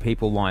so many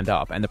people lined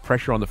up, and the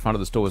pressure on the front of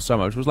the store was so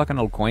much. It was like an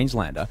old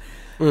Queenslander.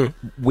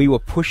 We were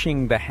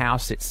pushing the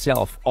house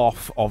itself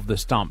off of the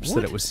stumps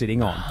that it was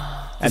sitting on.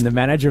 And the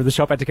manager of the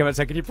shop had to come and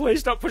say, "Can you please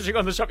stop pushing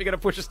on the shop? You're going to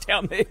push us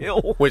down the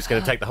hill." We're just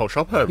going to take the whole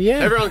shop home. Yeah.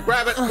 Everyone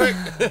grab it quick.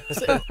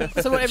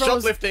 So what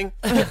everyone's, Shoplifting.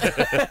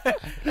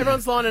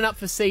 everyone's lining up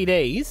for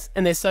CDs,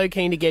 and they're so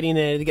keen to get in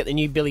there to get the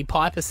new Billy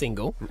Piper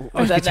single.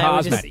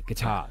 Guitars, Matty,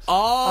 guitars.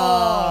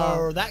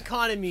 Oh, that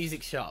kind of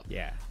music shop.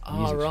 Yeah.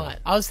 Oh, right.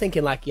 I was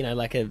thinking like a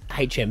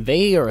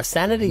HMV or a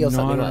Sanity or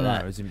something like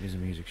that. It was a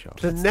music shop.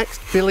 The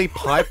next Billy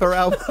Piper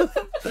album.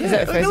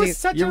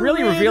 You're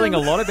really revealing a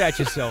lot about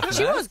yourself,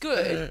 She Matt. was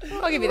good.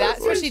 I'll give you that.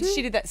 Especially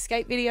she did that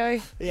skate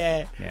video.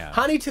 Yeah. Yeah.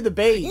 Honey to the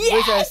Bee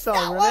was her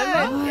song,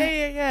 remember?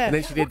 Yeah. And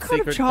then she did What kind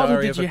Secret of childhood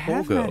Diary did of a you Call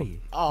have, Girl. Matty?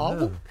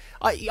 Oh,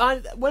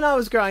 when I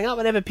was growing up,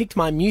 I never picked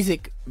my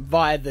music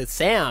via the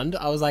sound.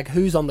 I was like,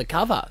 who's on the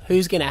cover?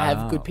 Who's going to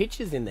have good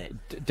pictures in there?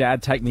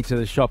 Dad, take me to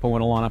the shop. I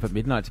want to line up at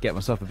midnight to get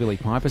myself a Billy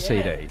Piper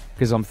CD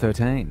because I'm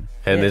 13.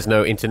 And there's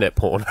no internet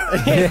porn.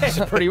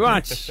 Yeah, pretty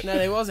much. No,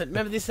 there wasn't.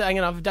 Remember this? Hang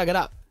on, I've dug it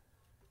up.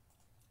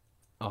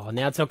 Oh,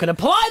 now it's not going to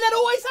play. That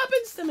always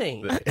happens to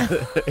me.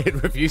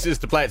 It refuses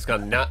to play. It's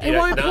gone, nah. It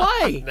won't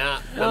play. Nah,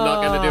 I'm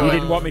not going to do You it.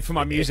 didn't want me for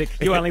my music.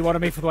 You only wanted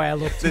me for the way I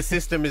looked. The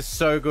system is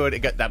so good.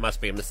 That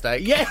must be a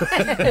mistake. Yeah.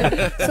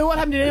 So what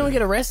happened? Did anyone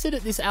get arrested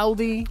at this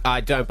Aldi?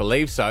 I don't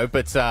believe so,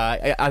 but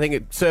I think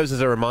it serves as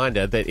a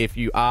reminder that if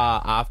you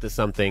are after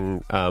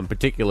something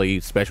particularly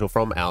special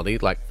from Aldi,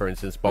 like, for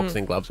instance,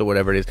 boxing gloves or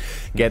whatever it is,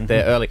 get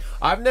there early.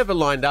 I've never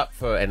lined up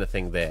for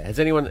anything there. Has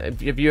anyone...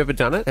 Have you ever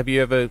done it? Have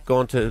you ever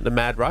gone to the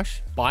Mad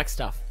Rush? Bike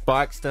stuff.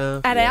 Bike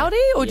stuff? At Aldi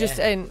or just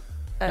in...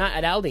 No,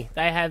 at Aldi.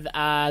 They have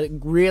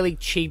really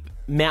cheap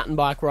mountain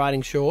bike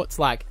riding shorts,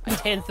 like a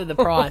tenth of the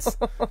price.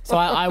 So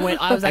I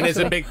went... I was And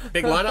actually... there's a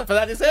big lineup for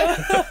that, is there?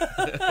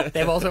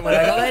 There wasn't when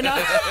I got there, no.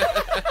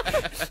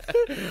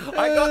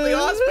 I got the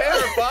last pair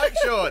of bike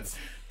shorts.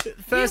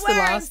 First You and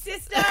wear 'em, last.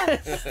 sister.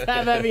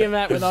 Have Abby and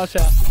Matt with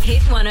Osher.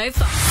 Hit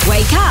 105.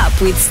 Wake up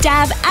with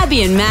Stav,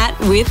 Abby and Matt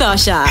with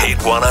Osher.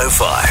 Hit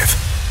 105.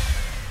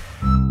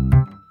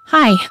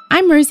 Hi,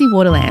 I'm Rosie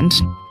Waterland.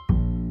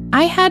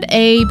 I had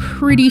a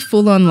pretty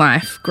full-on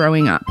life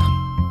growing up.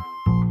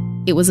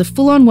 It was a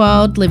full-on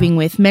world living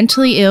with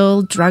mentally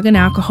ill, drug and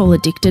alcohol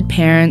addicted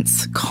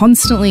parents,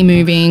 constantly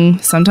moving,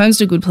 sometimes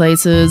to good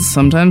places,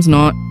 sometimes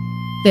not.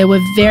 There were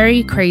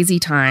very crazy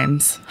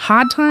times,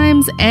 hard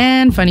times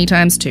and funny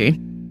times too.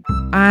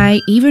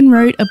 I even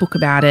wrote a book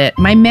about it,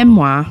 my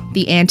memoir,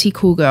 The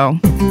Anti-Cool Girl.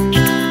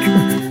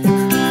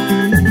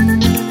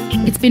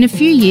 It's been a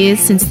few years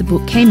since the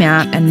book came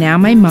out and now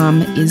my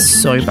mum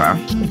is sober.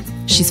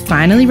 She's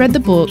finally read the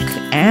book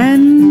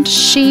and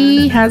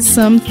she has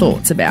some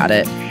thoughts about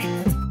it.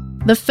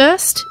 The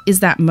first is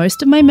that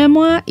most of my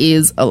memoir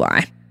is a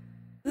lie.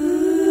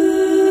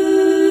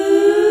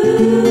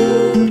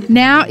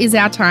 Now is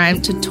our time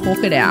to talk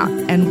it out,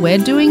 and we're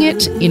doing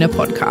it in a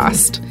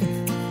podcast.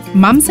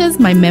 Mum says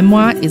my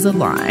memoir is a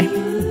lie.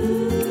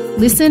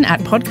 Listen at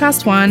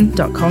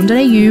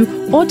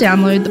podcast1.com.au or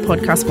download the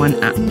Podcast One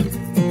app.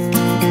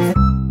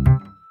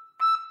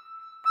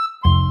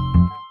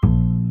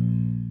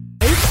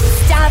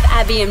 Stav,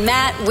 Abby and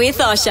Matt with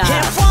Osher.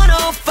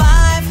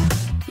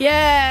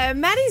 Yeah,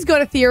 Maddie's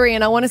got a theory,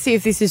 and I want to see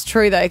if this is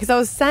true, though, because I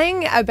was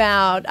saying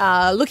about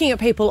looking at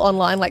people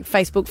online, like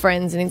Facebook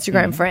friends and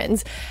Instagram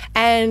friends,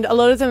 and a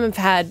lot of them have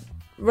had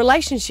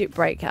relationship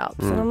breakups.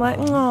 And I'm like,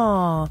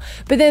 oh.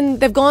 But then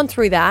they've gone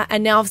through that,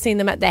 and now I've seen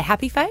them at their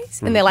happy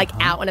face, and they're like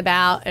out and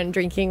about and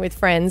drinking with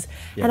friends.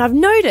 Yeah. And I've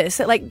noticed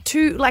that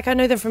I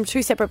know them from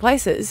two separate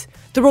places.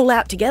 They're all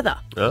out together.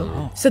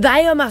 Oh. So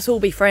they must all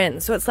be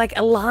friends. So it's like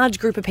a large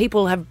group of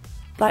people have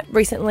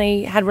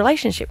recently had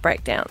relationship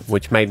breakdowns.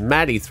 Which made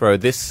Maddie throw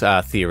this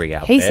theory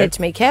out He there. said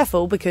to me,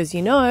 careful, because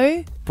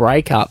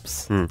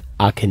Breakups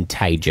are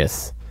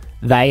contagious.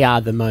 They are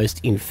the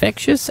most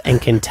infectious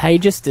and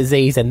contagious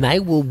disease, and they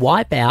will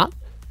wipe out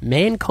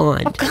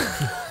mankind.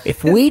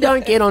 If we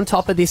don't get on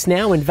top of this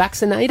now and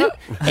vaccinate it,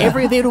 there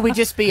will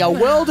just be a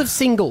world of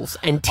singles,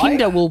 and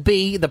Tinder will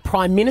be the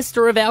Prime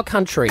Minister of our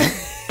country,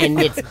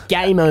 and it's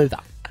game over.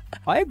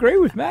 I agree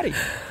with Maddie.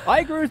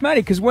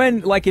 Because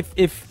when,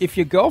 if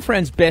your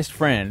girlfriend's best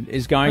friend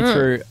is going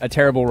through a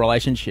terrible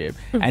relationship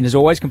and is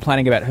always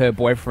complaining about her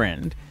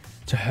boyfriend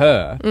to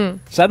her,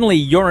 suddenly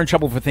you're in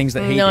trouble for things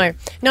that he did.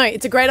 No,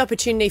 it's a great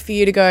opportunity for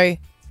you to go,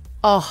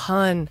 oh,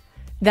 hun,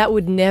 that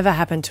would never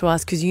happen to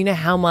us because you know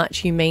how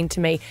much you mean to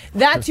me.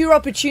 That's your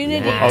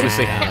opportunity. Well,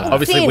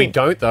 obviously we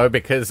don't, though,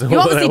 because you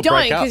obviously they'll don't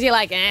break up. because you're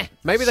like,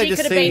 Maybe they she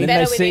just could have been see-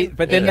 better with him.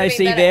 But then they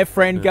see their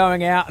friend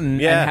going out and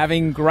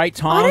having great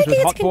times with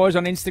think hot boys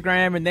on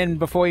Instagram, and then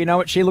before you know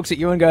it, she looks at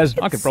you and goes,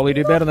 I could probably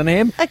do better than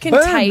him. A Boom,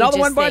 contagious another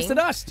one bites thing.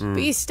 the dust.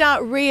 But you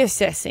start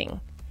reassessing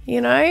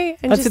you know?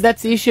 And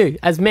That's the issue.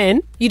 As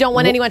men, you don't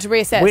want anyone to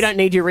reassess. we don't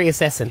need you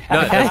reassessing.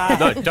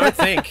 No, don't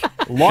think.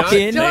 Lock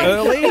in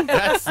early.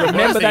 That's the Remember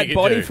worst thing that you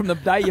body do. from the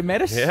day you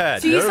met us? Yeah.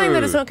 So you're saying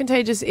that it's not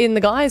contagious in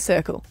the guy's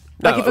circle?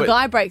 Like No, if a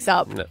guy breaks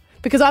up? No.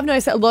 Because I've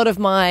noticed that a lot of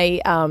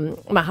my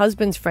my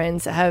husband's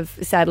friends have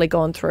sadly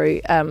gone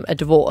through a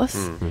divorce,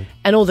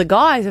 and all the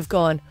guys have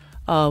gone,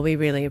 oh, we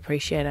really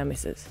appreciate our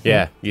missus.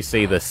 Yeah, you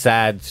see the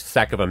sad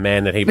sack of a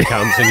man that he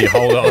becomes, and you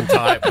hold on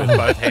tight with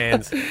both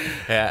hands.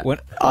 Yeah. When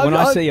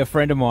I see a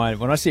friend of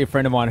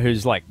mine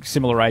who's like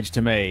similar age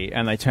to me,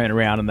 and they turn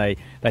around and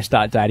they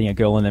start dating a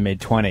girl in their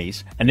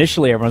mid-20s,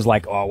 initially everyone's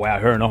like, oh wow,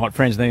 her and her hot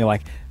friends, and then you're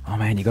like, oh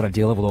man, you got to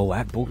deal with all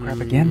that bullcrap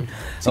again.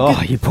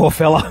 Oh, you poor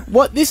fella.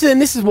 This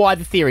is why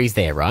the theory's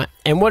there, right?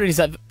 And what it is,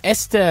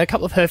 Esther, a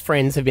couple of her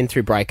friends have been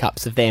through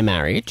breakups of their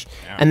marriage,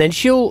 and then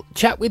she'll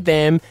chat with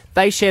them,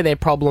 they share their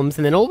problems,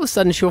 and then all of a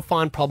sudden she'll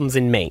find problems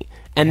in me.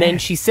 And then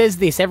she says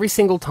this every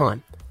single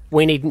time,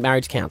 we need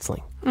marriage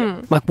counselling.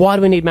 Like, why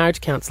do we need marriage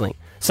counselling?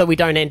 So we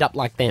don't end up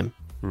like them.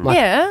 Like,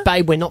 Yeah.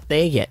 babe, we're not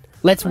there yet.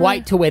 Let's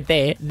wait till we're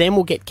there, then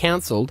we'll get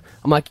counselled.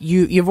 I'm like,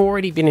 you've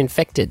already been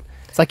infected.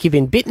 It's like you've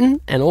been bitten,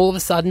 and all of a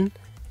sudden,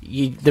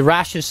 the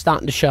rash is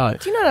starting to show.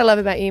 Do you know what I love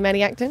about you,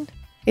 Maddie Acton?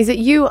 Is that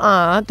you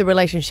are the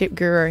relationship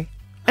guru.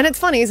 And it's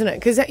funny, isn't it?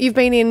 Because you've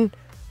been in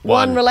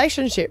one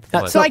relationship.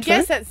 That's so not I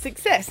guess true. that's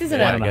success, isn't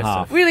Yeah, it? I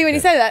guess so. Really, when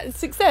you say that, it's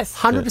success.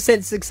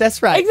 100%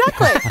 success rate.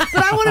 Exactly.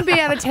 But I want to be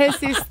able to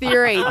test this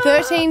theory.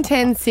 13,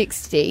 10,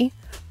 60.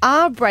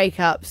 Are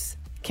breakups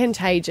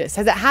contagious?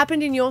 Has it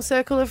happened in your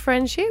circle of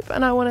friendship?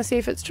 And I want to see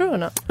if it's true or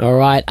not. All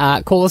right,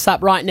 call us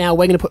up right now.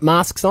 We're going to put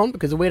masks on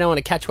because we don't want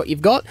to catch what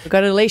you've got. We've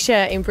got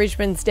Alicia in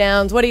Bridgeman's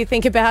Downs. What do you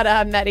think about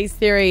Maddie's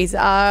theories?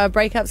 Are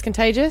breakups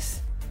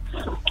contagious?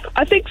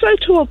 I think so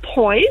to a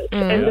point,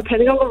 and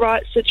depending on the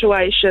right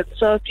situation.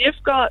 So if you've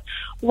got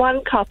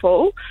one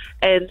couple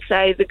and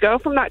say the girl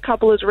from that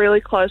couple is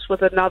really close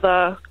with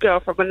another girl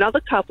from another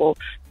couple,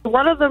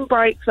 one of them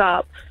breaks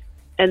up,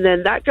 and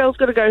then that girl's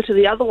going to go to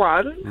the other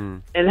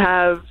one and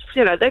have,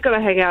 they're going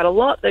to hang out a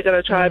lot. They're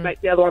going to try and make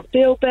the other one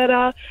feel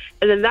better.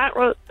 And then that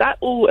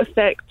will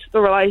affect the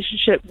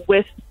relationship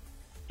with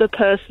the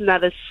person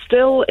that is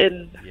still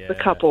in the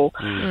couple.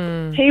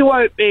 He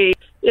won't be,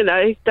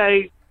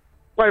 they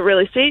won't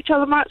really see each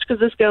other much because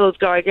this girl is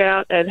going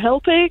out and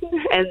helping.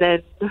 And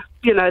then,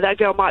 that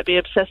girl might be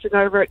obsessing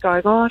over it,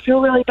 going, oh, I feel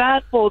really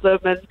bad for them.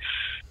 And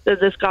then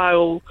this guy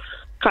will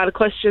kind of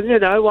question,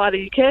 why do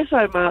you care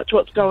so much?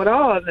 What's going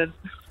on? And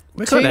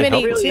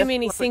Too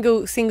many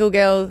single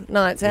girl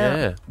nights out.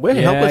 Yeah, we're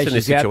helpless in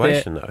this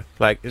situation, though.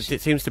 Like,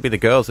 it seems to be the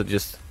girls that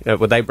just,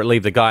 well, they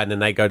leave the guy and then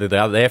they go to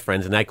their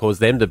friends and they cause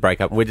them to break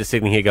up. And we're just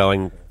sitting here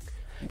going,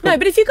 no,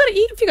 but if you've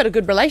got a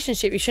good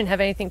relationship, you shouldn't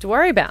have anything to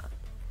worry about.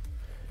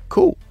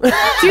 Cool. Do you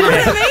know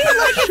what I mean?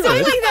 Like, it's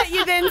only that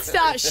you then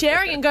start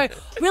sharing and go,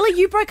 really,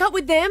 you broke up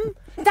with them?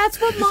 That's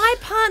what my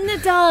partner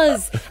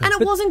does. And it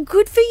wasn't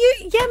good for you?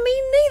 Yeah,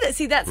 me neither.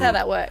 See, that's how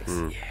that works.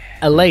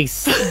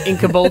 Elise in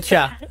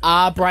Caboolture,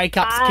 are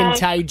breakups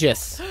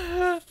contagious?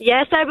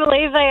 Yes, I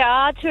believe they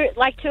are,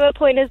 to a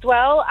point as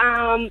well.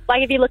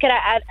 Like if you look at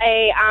it at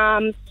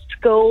a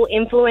school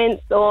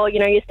influence or,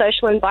 your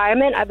social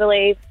environment, I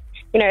believe,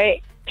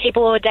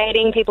 people are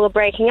dating, people are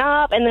breaking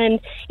up, and then,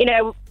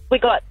 we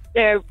got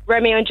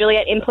Romeo and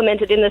Juliet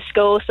implemented in the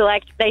school, so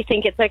they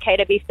think it's okay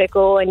to be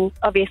fickle, and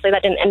obviously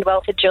that didn't end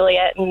well for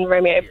Juliet and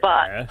Romeo,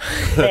 but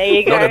there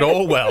you go. Not at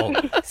all well.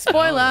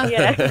 Spoiler.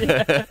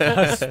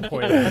 Yeah.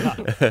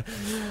 Spoiler.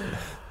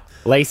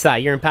 Lisa,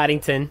 you're in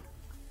Paddington.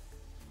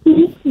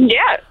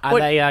 Yeah. Are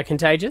they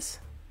contagious?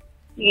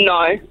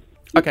 No.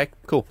 Okay,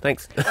 cool.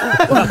 Thanks.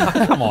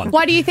 Come on.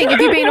 Why do you think?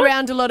 Have you been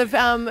around a lot of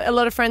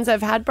friends that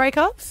have had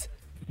breakups?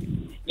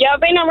 Yeah,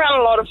 I've been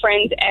around a lot of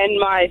friends and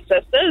my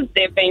sisters.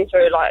 They've been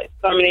through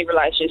so many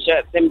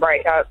relationships and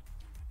breakups.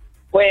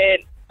 Where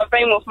I've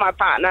been with my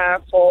partner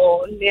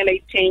for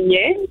nearly 10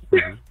 years.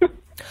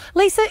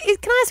 Lisa,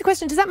 can I ask a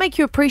question? Does that make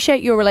you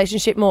appreciate your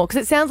relationship more?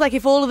 Because it sounds like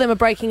if all of them are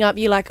breaking up,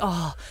 you're like,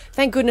 oh,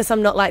 thank goodness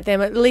I'm not like them.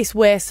 At least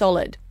we're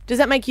solid. Does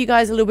that make you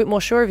guys a little bit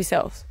more sure of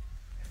yourselves?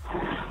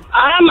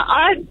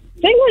 I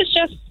think it's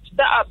just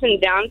the ups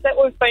and downs that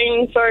we've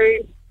been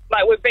through.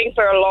 We've been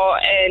through a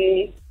lot,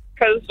 and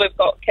because we've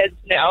got kids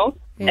now,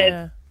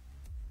 I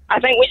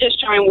think we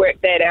just try and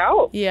work that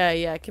out.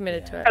 Yeah,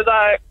 committed to it. Because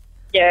I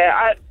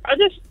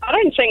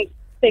don't think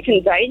they're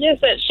contagious.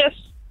 It's just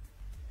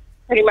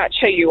pretty much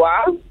who you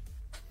are.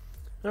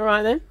 All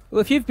right then.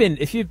 Well, if you've been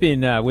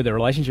with a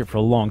relationship for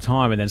a long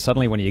time, and then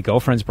suddenly one of your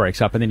girlfriends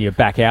breaks up, and then you're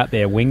back out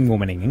there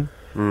wing-womaning,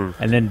 and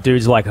then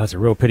dude's like, "Oh, it's a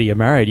real pity you're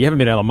married. You haven't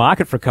been on the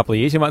market for a couple of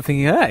years." You might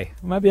think, "Hey,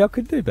 maybe I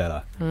could do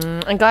better."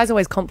 And guys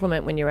always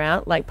compliment when you're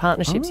out. Like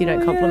partnerships, you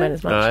don't compliment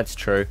as much. No, that's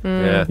true.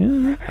 Yeah.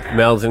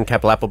 Mel's in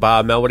Capel Apple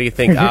Bar. Mel, what do you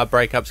think? Are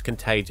breakups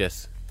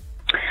contagious?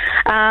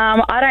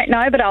 I don't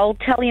know, but I'll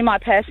tell you my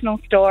personal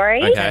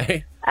story.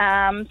 Okay.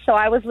 So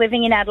I was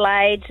living in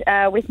Adelaide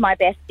with my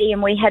bestie,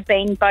 and we had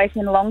been both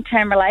in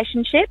long-term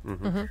relationships.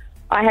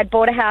 I had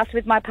bought a house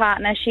with my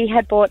partner. She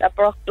had bought a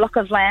block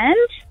of land.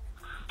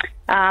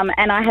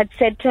 And I had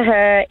said to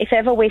her, if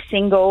ever we're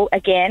single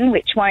again,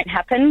 which won't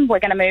happen, we're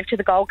going to move to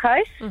the Gold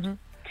Coast.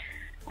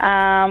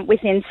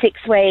 Within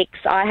 6 weeks,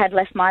 I had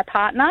left my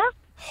partner,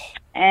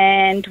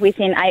 and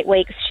within 8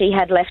 weeks, she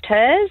had left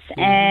hers,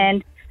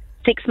 and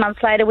 6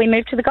 months later, we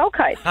moved to the Gold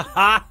Coast.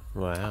 Wow.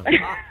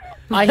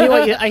 I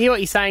hear what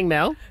you're saying,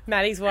 Mel.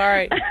 Maddie's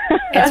worried.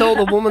 It's all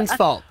the woman's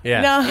fault.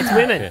 Yeah. No. It's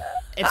women.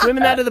 It's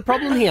women that are the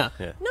problem here.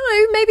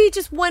 No, maybe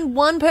just when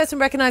one person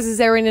recognises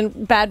they're in a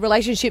bad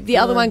relationship, the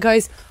other one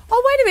goes,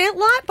 oh, wait a minute,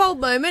 light bulb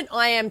moment,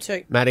 I am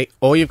too. Maddie,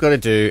 all you've got to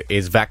do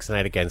is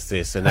vaccinate against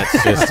this, and that's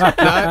just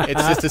no.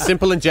 It's just a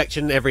simple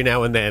injection every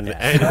now and then,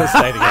 and it'll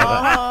stay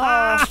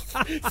together.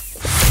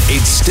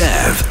 It's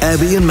Stav,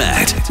 Abby and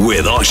Matt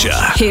with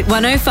Osher. Hit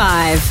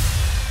 105.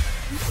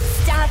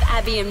 Stav,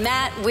 Abby and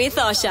Matt with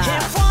Osher.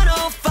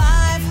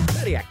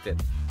 Maddie Acton,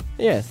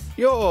 Yes.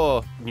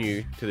 you're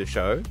new to the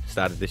show,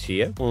 started this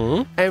year,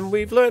 and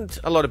we've learned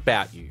a lot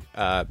about you.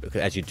 Because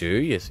as you do,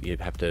 you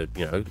have to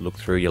look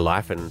through your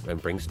life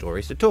and bring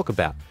stories to talk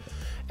about.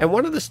 And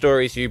one of the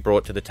stories you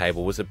brought to the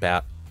table was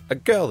about a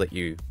girl that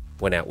you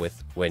went out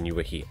with when you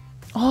were here.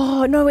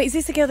 Oh, no, is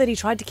this the girl that he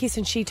tried to kiss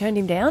and she turned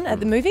him down at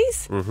the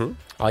movies? Mm-hmm.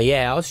 Oh,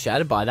 yeah, I was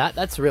shattered by that.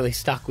 That's really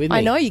stuck with me.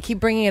 I know, you keep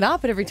bringing it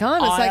up at every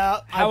time. It's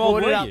I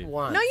brought it up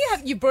once. No, you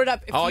have. You brought it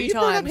up a few times. You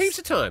brought it up heaps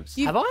of times.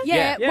 Have I?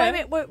 Yeah, Yeah. wait a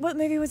minute. What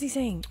movie was he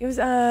seeing? It was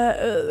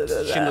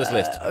Schindler's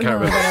List. Can't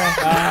remember.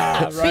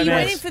 But you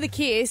went in for the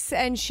kiss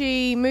and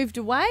she moved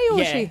away, or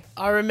Yeah, she?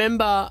 I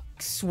remember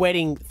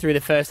sweating through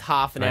the first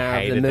half an I hour of the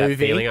hated that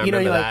movie. feeling. I you're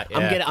remember like,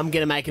 that, yeah. I'm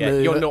gonna make a Yeah,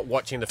 move. you're not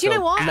watching the Do you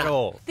film know what? at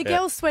all. The Yeah.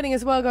 girl's sweating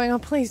as well, going, oh,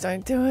 please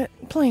don't do it.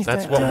 Please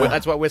That's don't do it.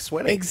 that's why we're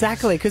sweating.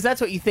 Exactly, because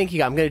that's what you think. You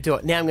go, I'm going to do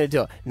it. Now I'm going to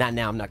do it. Now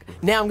I'm not.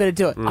 Now I'm going to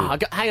do it. Hang on,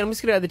 I'm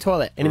just going to go to the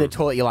toilet. And in the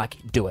toilet, you're like,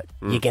 do it.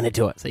 You're going to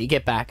do it. So you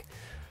get back.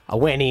 I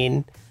went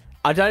in.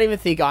 I don't even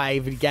think I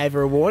even gave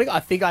her a warning. I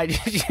think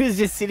she was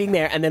just sitting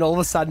there, and then all of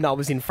a sudden I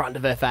was in front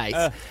of her face.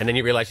 And then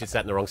you realise you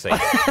sat in the wrong seat.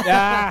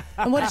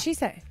 And what did she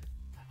say?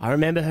 I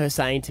remember her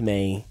saying to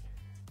me,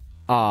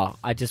 oh,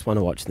 I just want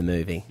to watch the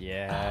movie.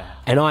 Yeah.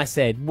 And I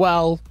said,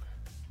 well,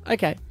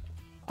 okay.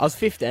 I was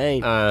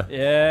 15.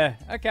 Yeah.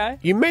 Okay.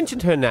 You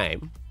mentioned her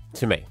name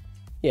to me.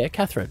 Yeah,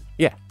 Catherine.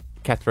 Yeah,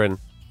 Catherine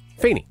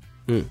Feeney,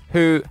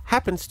 who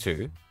happens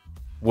to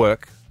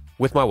work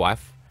with my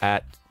wife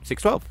at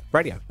 612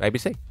 Radio,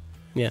 ABC.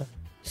 Yeah.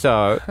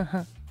 So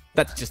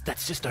that's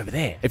just over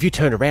there. If you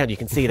turn around, you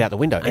can see it out the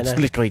window. It's know.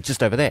 literally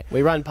just over there.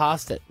 We run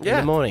past it in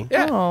the morning.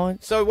 Yeah. Oh.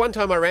 So one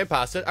time I ran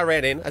past it, I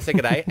ran in, I said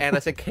good day, and I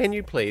said, can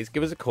you please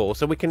give us a call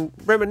so we can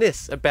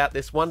reminisce about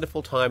this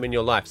wonderful time in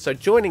your life? So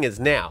joining us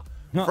now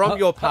from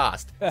your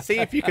past, see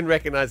if you can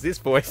recognise this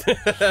voice,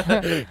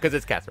 because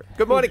it's Catherine.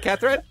 Good morning,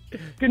 Catherine.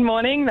 Good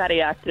morning,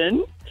 Maddie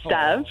Acton,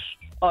 Stav,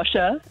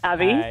 Osher,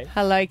 Abby. Hey.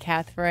 Hello,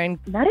 Catherine.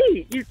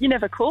 Maddie, you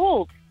never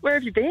called. Where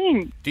have you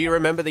been? Do you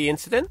remember the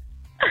incident?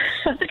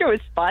 I think it was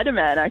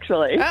Spider-Man,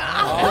 actually.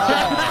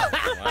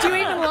 Do you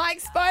even like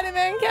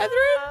Spider-Man,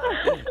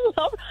 Catherine?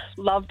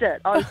 Loved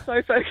it. I was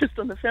so focused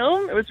on the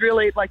film. It was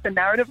really, the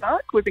narrative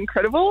arc was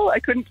incredible. I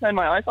couldn't turn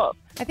my eyes off.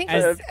 I think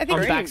I'm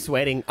he's back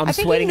sweating. I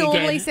think sweating he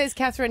normally again. says,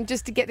 Catherine,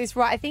 just to get this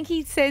right, I think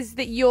he says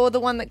that you're the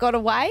one that got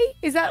away.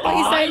 Is that what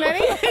you say,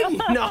 Maddie? I did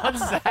not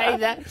say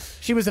that.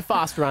 She was a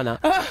fast runner.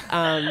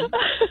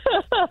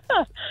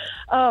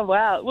 Oh,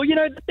 wow. Well,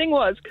 the thing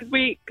was, because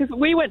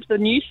we went to the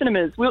new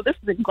cinemas. This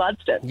was in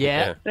Gladstone.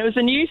 Yeah. And it was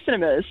a new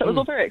cinemas, so it was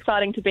all very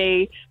exciting to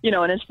be, in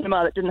a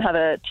cinema that didn't have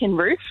a tin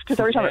roof, because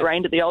every time it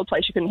rained at the old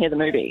place, you couldn't hear the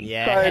movie.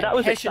 Yeah. So that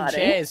was Hessian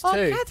exciting. chairs Oh,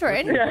 too.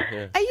 Catherine,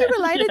 Yeah. are you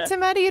related to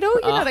Maddie at all?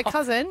 You're not a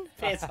cousin.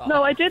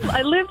 No, I did.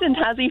 I lived in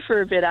Tassie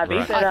for a bit, Abby,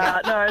 Right.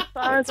 but no, as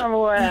far as I'm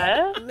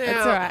aware,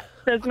 That's all right.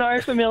 there's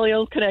no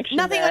familial connection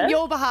Nothing there. on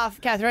your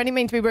behalf, Catherine. I didn't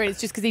mean to be rude. It's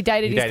just because he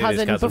dated He his dated his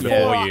cousin cousin before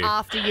before or you.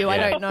 after you. I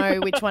Yeah. don't know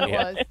which one it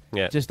Yeah. was.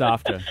 Yeah. Just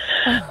after.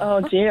 Oh,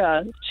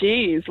 dear.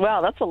 Jeez.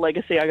 Wow, that's a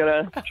legacy I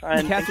got to try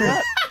and think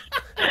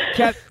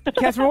about.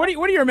 Catherine, what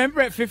do you remember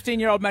about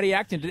 15-year-old Maddie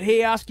Acton? Did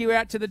he ask you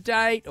out to the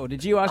date, or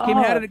did you ask him?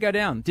 How did it go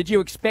down? Did you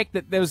expect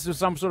that there was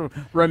some sort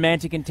of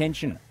romantic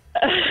intention?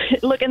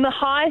 Look, in the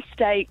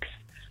high-stakes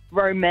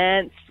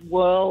romance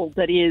world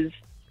that is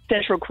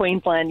Central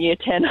Queensland Year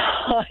 10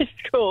 high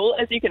school,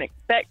 as you can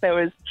expect, there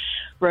was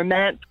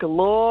romance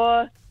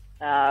galore,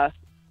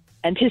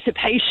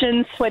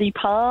 anticipation, sweaty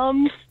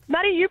palms.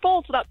 Maddie, you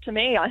ballsed it up to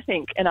me, I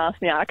think, and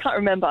asked me out. I can't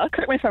remember.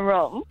 Correct me if I'm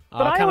wrong.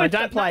 Oh, come on,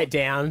 don't play it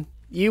down.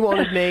 You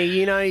wanted me.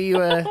 You know you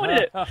were.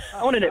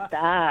 I wanted it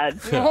bad.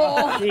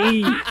 Oh.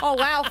 Jeez. Oh,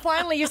 wow.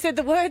 Finally, you said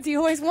the words you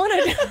always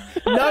wanted.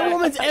 No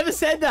woman's ever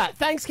said that.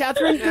 Thanks,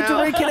 Catherine. Good to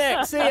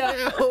reconnect. See ya.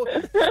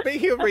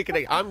 Speaking of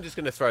reconnect, I'm just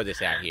going to throw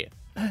this out here.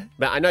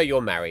 But I know you're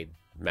married,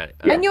 Matt.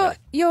 And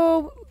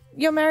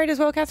you're married as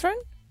well,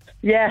 Catherine?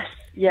 Yes.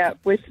 Yeah,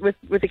 with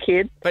a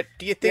kid. But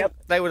do you think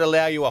they would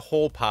allow you a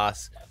hall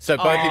pass so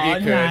both of you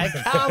could? No,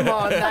 come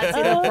on, that's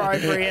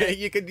inappropriate.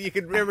 you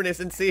could reminisce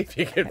and see if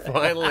you could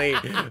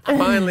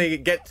finally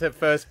get to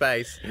first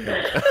base.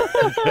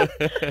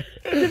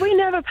 Did we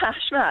never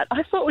pash, Matt?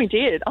 I thought we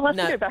did. I'll have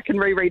to go back and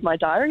reread my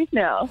diaries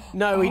now.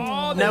 No, we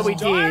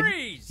did.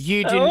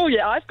 You didn't. Oh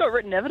yeah, I've got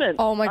written evidence.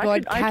 Oh my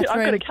God, I've got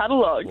Catherine. a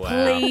catalogue.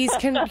 Please,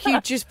 can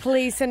you just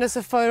please send us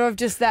a photo of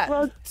just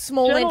that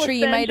small Journalist entry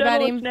you and made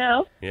about him? journalist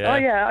Now. Yeah. Oh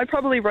yeah, I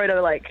probably wrote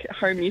a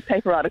home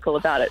newspaper article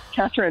about it.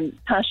 Catherine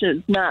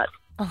pashes Matt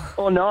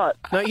or not.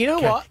 No, you know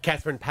what?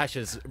 Catherine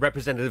Pasha's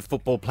representative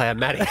football player,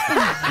 Maddie.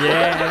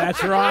 Yeah,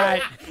 that's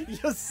right.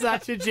 You're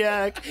such a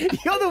jerk.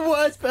 You're the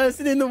worst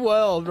person in the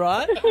world,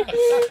 right?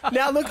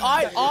 Now, look,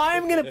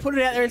 I'm going to put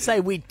it out there and say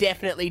we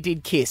definitely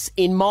did kiss.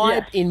 In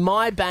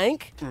my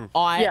bank,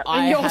 I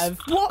have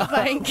what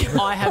bank?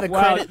 I have a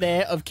credit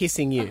there of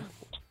kissing you.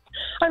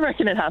 I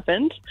reckon it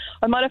happened.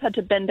 I might have had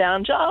to bend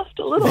down just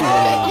a little.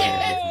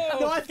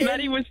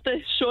 Matty was the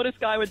shortest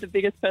guy with the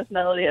biggest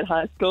personality at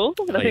high school.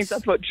 And I think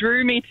that's what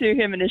drew me to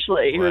him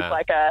initially. He was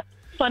like a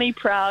funny,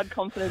 proud,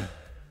 confident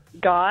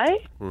guy.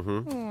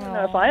 Mm-hmm. I don't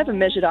know if I ever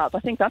measured up. I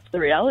think that's the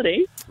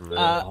reality.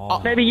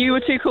 Maybe you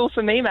were too cool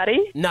for me, Matty.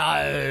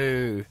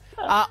 No.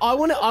 I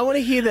want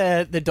to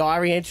hear the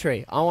diary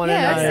entry. I want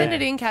to know. Send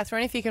it in,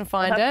 Catherine, if you can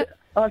find it.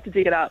 I'll have to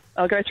dig it up.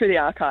 I'll go through the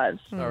archives.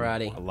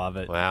 Alrighty. I love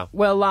it. Wow.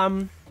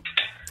 Well,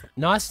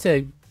 nice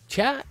to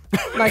chat.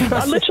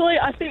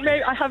 I think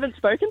maybe I haven't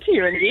spoken to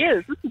you in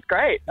years. This is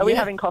great. Are we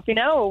having coffee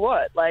now or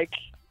what?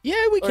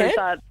 Yeah, we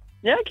can.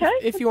 Yeah, okay.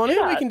 If you want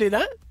to, we can do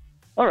that.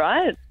 All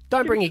right.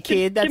 Don't bring your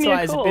kid. That's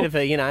why it's a bit of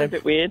a, a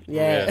bit weird.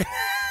 Yeah.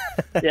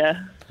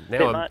 Yeah.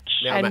 Now much.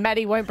 And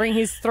Maddie won't bring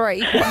his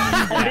 3.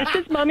 And this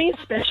is Mummy's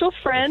special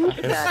friend.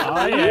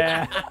 Oh,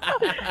 yeah.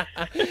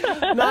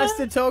 Nice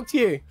to talk to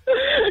you.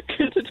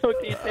 Good to talk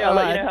to you too. I'll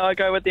let you know how I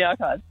go with the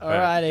archives.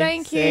 Alrighty.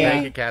 Thank you.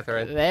 Thank you,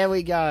 Catherine. There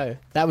we go.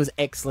 That was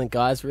excellent,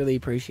 guys. Really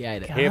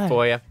appreciate it. Here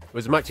for you. It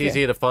was much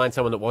easier to find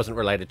someone that wasn't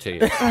related to you.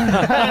 Wake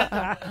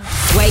up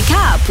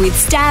with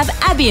Stav,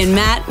 Abby and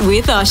Matt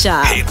with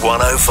Osher. Hit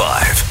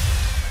 105.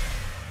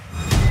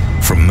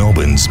 From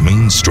Melbourne's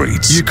mean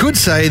streets. You could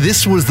say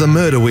this was the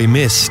murder we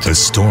missed. A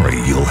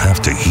story you'll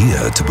have to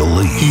hear to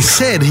believe. He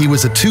said he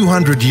was a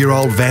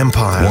 200-year-old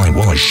vampire. Why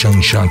was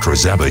Shane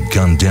Chandrazabat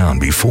gunned down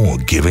before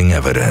giving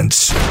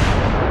evidence?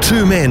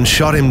 2 men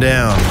shot him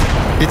down.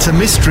 It's a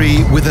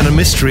mystery within a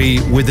mystery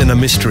within a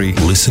mystery.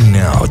 Listen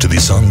now to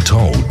this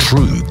untold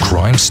true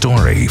crime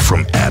story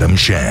from Adam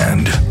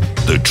Shand.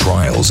 The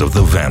Trials of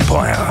the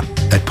Vampire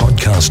at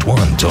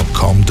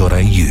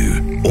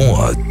podcast1.com.au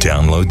or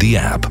download the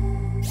app.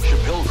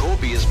 Chappelle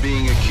Corby is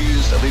being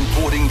accused of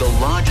importing the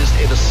largest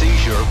ever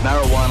seizure of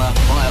marijuana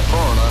by a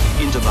foreigner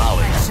into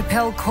Bali.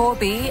 Chappelle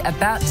Corby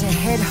about to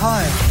head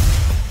home.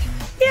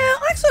 Yeah,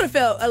 I sort of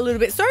felt a little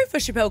bit sorry for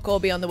Chappelle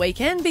Corby on the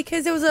weekend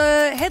because there was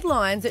a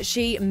headlines that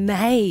she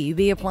may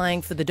be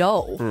applying for the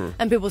dole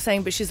and people were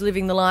saying, but she's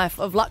living the life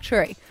of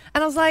luxury.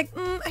 And I was like,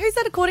 who's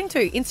that according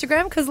to?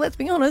 Instagram? Because let's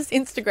be honest,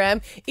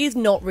 Instagram is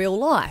not real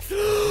life.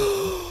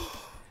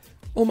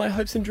 All my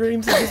hopes and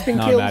dreams have just been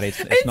killed. Matt,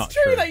 it's not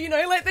true though, you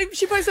know.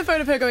 She posted a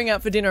photo of her going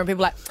out for dinner, and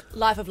people are like,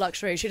 life of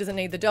luxury. She doesn't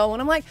need the doll,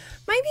 and I'm like,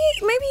 maybe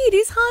it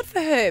is hard for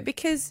her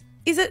because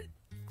is it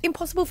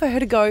impossible for her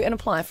to go and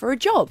apply for a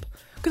job?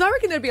 Because I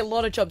reckon there'd be a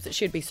lot of jobs that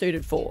she'd be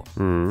suited for.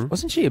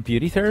 Wasn't she a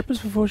beauty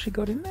therapist before she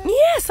got in there?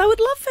 Yes, I would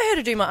love for her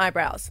to do my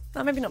eyebrows.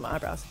 No, maybe not my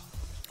eyebrows.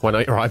 Why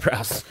not your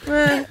eyebrows?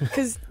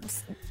 Because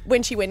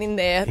when she went in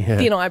there,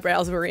 thin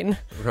eyebrows were in.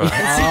 Right.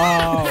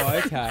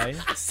 Oh, okay.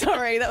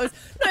 Sorry, that was...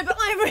 No, but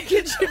I reckon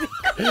it should be...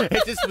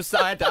 It just was,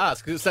 I had to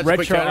ask because it's such a quick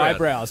Retro turnaround.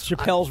 eyebrows.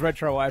 Chappelle's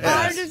retro eyebrows.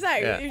 I'm just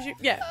saying,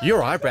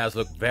 Your eyebrows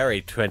look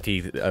very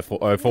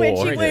 2004.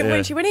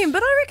 When she went in,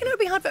 but I reckon it would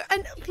be hard for...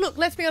 And look,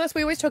 let's be honest,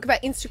 we always talk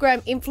about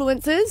Instagram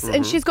influencers,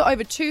 and she's got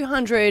over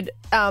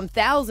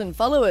 200,000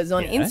 followers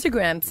on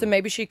Instagram, so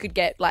maybe she could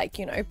get,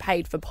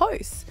 paid for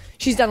posts.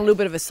 She's done a little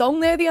bit of a song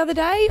there the other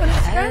day on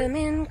Instagram. I'm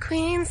in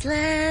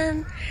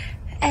Queensland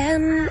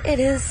and it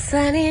is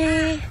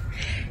sunny.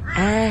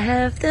 I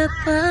have the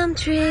palm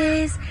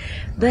trees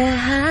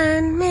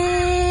behind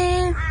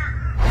me.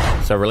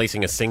 So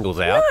releasing a singles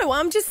out. No,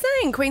 I'm just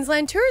saying,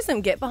 Queensland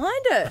tourism, get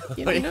behind it.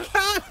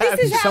 This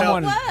is how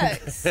it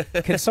works.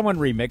 Can someone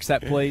remix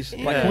that, please?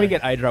 Can we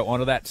get Adro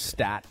onto that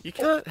stat? You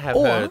can't have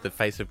her the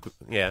face of...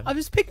 Yeah. I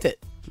just picked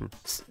it.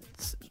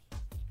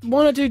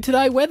 Want to do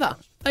today weather.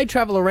 They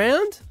travel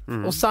around,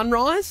 or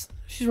sunrise.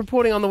 She's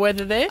reporting on the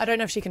weather there. I don't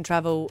know if she can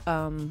travel.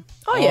 You're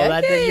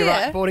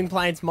right. Boarding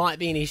planes might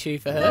be an issue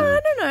for her.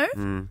 I don't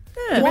know.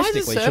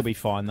 Domestically, she'll be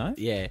fine, though.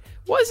 Yeah.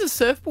 Why is the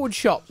surfboard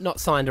shop not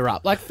signed her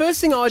up? First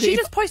thing I do... She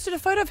just posted a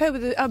photo of her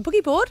with a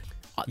boogie board.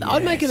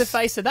 I'd make her the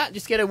face of that,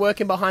 just get her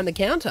working behind the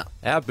counter.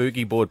 Our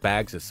boogie board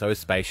bags are so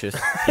spacious.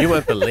 You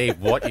won't believe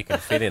what you can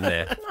fit in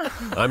there.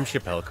 I'm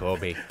Chappelle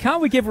Corby.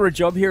 Can't we give her a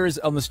job here as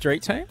on the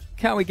street team?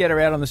 Can't we get her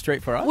out on the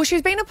street for us? Well,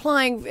 she's been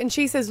applying, and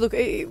she says, look,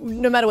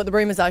 no matter what the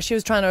rumours are, she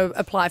was trying to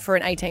apply for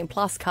an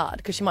 18-plus card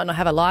because she might not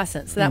have a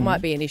licence, so that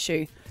might be an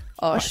issue.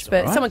 Osh,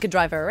 but someone could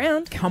drive her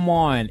around. Come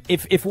on.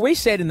 If we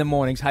said in the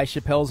mornings, hey,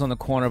 Chappelle's on the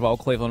corner of Old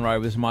Cleveland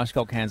Road with some ice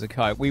cold cans of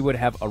Coke, we would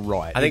have a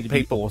riot. I think It'd be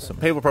people awesome.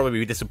 People probably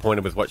be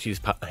disappointed with what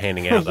she's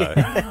handing out, though.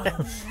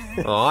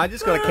 Oh, I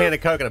just got a can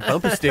of Coke and a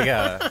bumper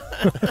sticker.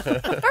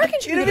 I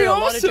reckon she could do a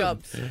lot of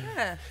jobs.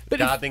 Yeah.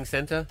 Gardening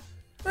centre.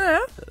 Yeah.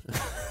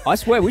 I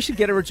swear, we should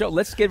get her a job.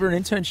 Let's give her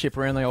an internship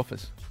around the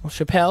office. Well,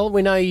 Chappelle,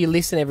 we know you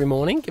listen every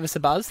morning. Give us a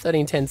buzz,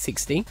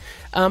 131060.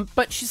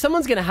 But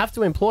someone's going to have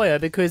to employ her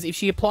because if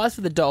she applies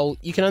for the dole,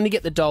 you can only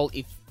get the dole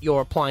if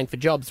you're applying for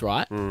jobs,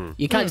 right?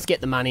 You can't just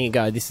get the money and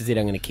go, this is it,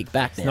 I'm going to kick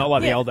back now. Not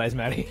like the old days,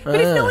 Maddie. But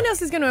if no one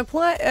else is going to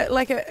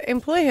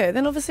employ her,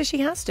 then obviously she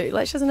has to.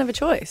 Like, she doesn't have a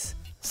choice.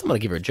 Someone to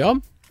give her a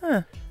job.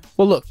 Huh.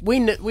 Well, look, we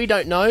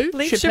don't know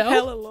Leave Chappelle,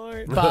 Chappelle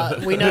alone.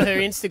 but we know her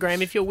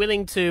Instagram. If you're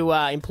willing to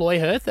employ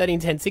her,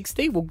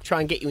 131060, we'll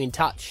try and get you in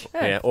touch.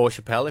 Yeah, or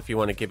Chappelle, if you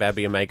want to give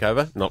Abby a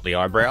makeover. Not the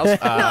eyebrows. No,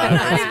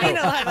 I didn't mean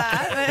it like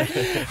that.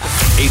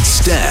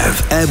 It's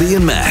Stav, Abby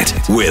and Matt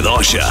with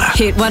Osher.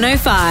 Hit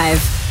 105.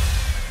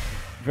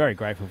 Very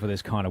grateful for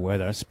this kind of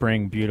weather.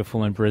 Spring,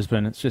 beautiful in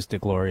Brisbane. It's just a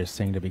glorious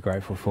thing to be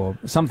grateful for.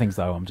 Some things,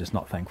 though, I'm just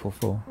not thankful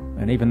for.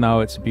 And even though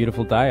it's a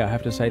beautiful day, I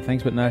have to say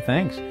thanks, but no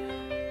thanks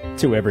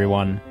to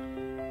everyone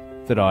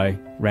that I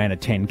ran a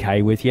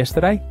 10K with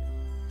yesterday.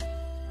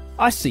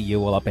 I see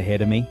you all up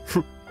ahead of me,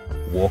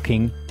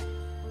 walking.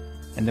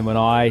 And then when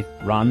I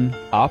run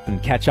up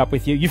and catch up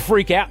with you, you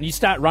freak out and you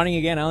start running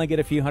again. I only get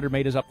a few hundred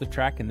metres up the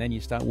track and then you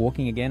start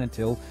walking again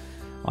until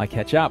I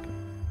catch up.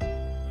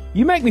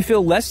 You make me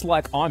feel less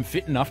like I'm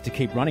fit enough to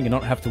keep running and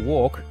not have to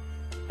walk,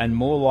 and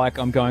more like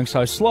I'm going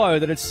so slow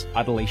that it's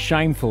utterly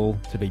shameful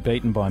to be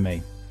beaten by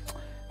me.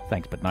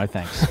 Thanks, but no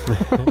thanks.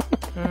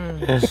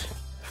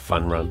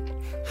 Fun run.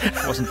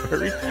 Wasn't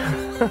very.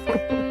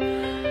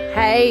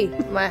 Hey,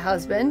 my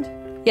husband.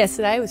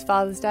 Yesterday was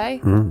Father's Day.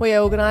 We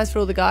organised for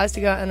all the guys to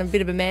go on a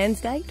bit of a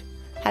man's date,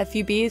 have a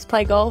few beers,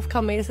 play golf,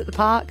 come meet us at the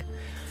park.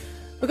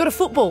 We've got a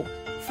football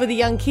for the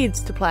young kids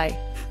to play.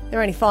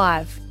 They're only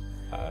 5.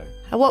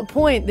 At what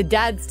point the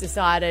dads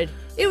decided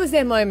it was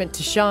their moment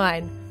to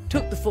shine,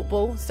 took the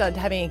football, started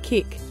having a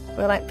kick.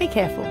 We're like, be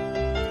careful.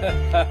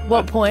 At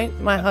what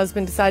point my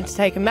husband decided to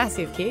take a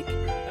massive kick,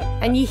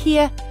 and you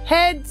hear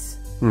heads.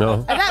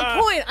 No. At that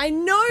point, I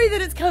know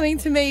that it's coming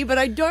to me, but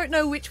I don't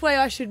know which way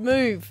I should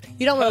move.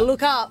 You don't want to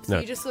look up, so No.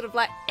 you just sort of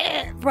like,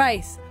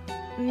 brace.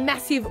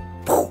 Massive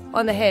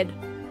on the head.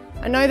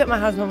 I know that my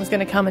husband was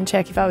going to come and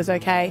check if I was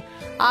okay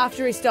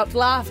after he stopped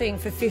laughing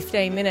for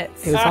 15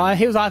 minutes. He was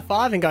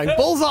high-fiving going,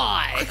 bullseye!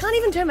 I can't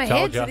even turn my Told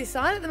head ya. to this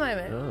side at the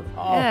moment.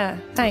 Oh. Yeah,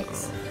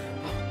 thanks.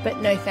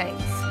 But no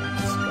thanks.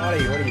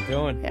 Scotty, what are you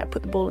doing? Yeah,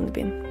 put the ball in the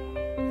bin.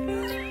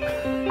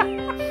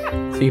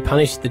 So you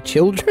punished the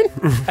children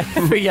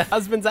for your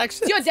husband's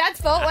actions? It's your dad's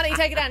fault. Why don't you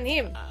take it out on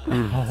him?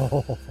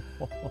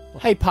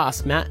 Hey,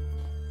 past Matt.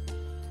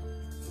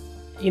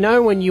 You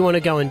know when you want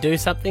to go and do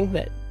something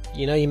that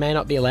you know you may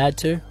not be allowed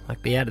to,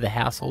 like be out of the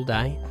house all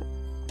day?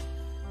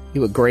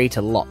 You agree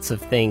to lots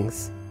of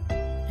things.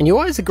 And you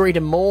always agree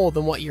to more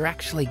than what you're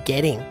actually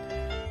getting.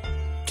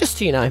 Just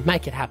to,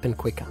 make it happen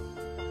quicker.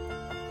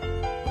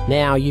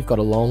 Now you've got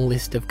a long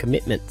list of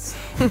commitments.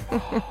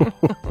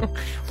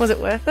 Was it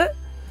worth it?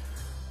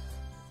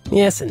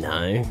 Yes and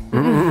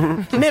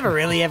no. Never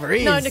really ever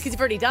is. No, because you've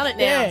already done it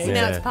now. Yeah. So now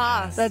Yeah. it's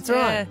past. That's Yeah.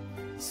 right.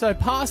 So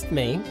past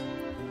me,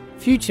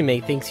 future me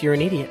thinks you're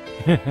an idiot.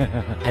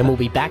 And we'll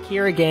be back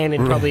here again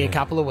in probably a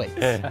couple of weeks.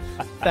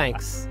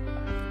 Thanks.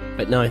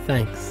 But no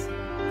thanks.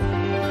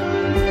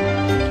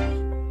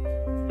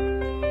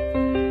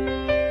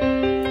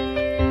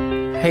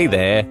 Hey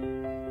there.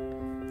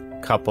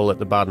 Couple at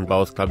the Barton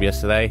Bowls Club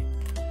yesterday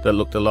that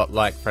looked a lot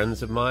like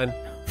friends of mine.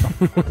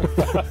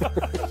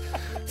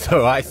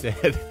 So I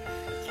said,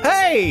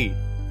 hey,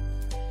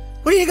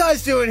 what are you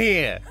guys doing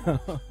here?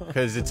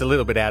 Because it's a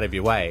little bit out of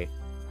your way.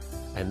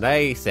 And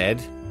they said,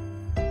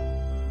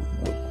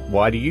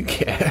 why do you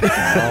care?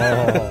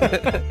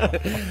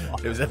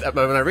 It was at that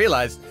moment I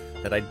realised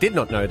that I did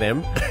not know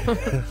them.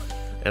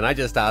 And I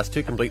just asked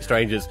two complete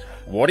strangers,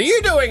 what are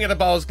you doing at a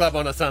bowls club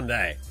on a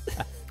Sunday?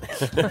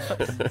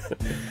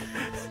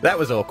 That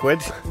was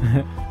awkward.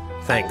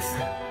 Thanks.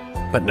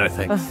 But no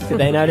thanks. Did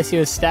they notice you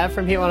were Stav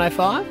from Hit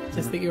 105?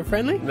 Just think you were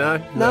friendly? No.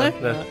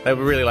 They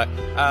were really like,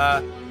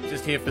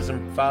 just here for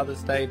some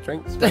Father's Day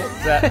drinks. Is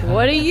that,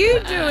 What are you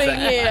doing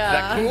here? is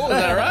that cool? Is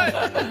that right?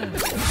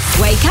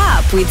 Wake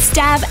up with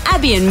Stav,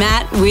 Abby and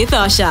Matt with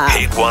Osher.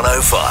 Hit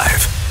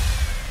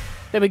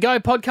 105. There we go.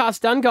 Podcast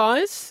done,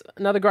 guys.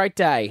 Another great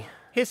day.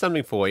 Here's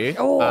something for you.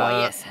 Oh,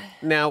 yes.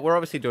 Now, we're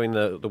obviously doing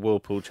the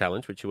Whirlpool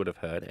Challenge, which you would have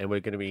heard, and we're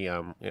going to be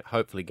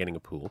hopefully getting a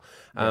pool.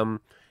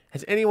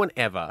 Has anyone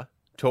ever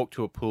talked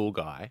to a pool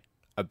guy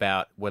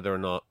about whether or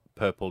not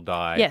purple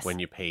dye Yes. when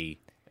you pee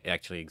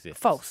actually exists?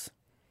 False.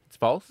 It's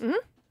false? Mm-hmm.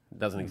 It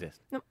doesn't exist.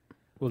 Nope.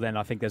 Well, then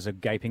I think there's a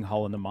gaping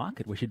hole in the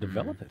market. We should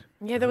develop it.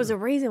 Yeah, there was a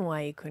reason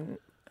why you couldn't.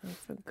 I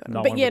forgot.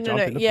 No but one yeah, would no,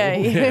 jump in the yeah,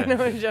 pool. yeah, no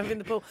one would jump in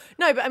the pool.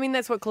 No, but I mean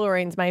that's what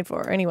chlorine's made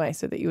for anyway,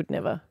 so that you would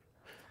never.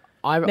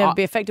 never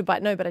be affected by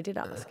it. No, but I did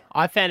ask.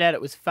 I found out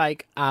it was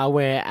fake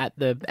where at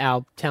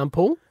our town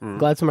pool,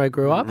 Gladstone where I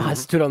grew up, I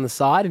stood on the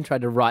side and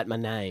tried to write my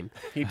name.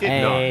 You did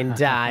and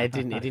it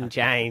didn't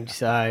change.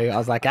 So I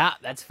was like,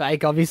 that's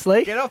fake,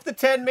 obviously. Get off the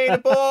 10-metre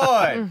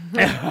board.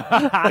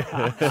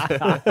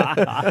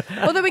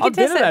 Although we can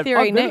test that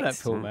theory I've been in next,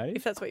 that pool, mate.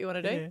 if that's what you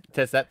want to do.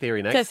 Test that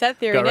theory next. Test that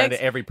theory Go around next.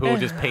 to every pool,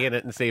 just pee in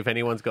it and see if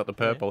anyone's got the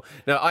purple.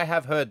 Now, I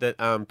have heard that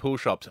pool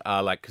shops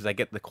are like, because they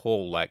get the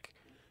call like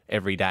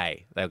every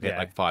day. They'll get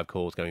like 5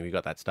 calls going, we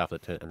got that stuff,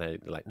 and they're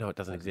like, no, it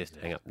doesn't exist.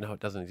 Hang up. No, it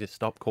doesn't exist.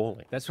 Stop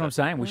calling. That's what I'm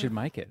saying. We should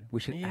make it. We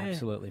should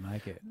absolutely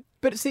make it.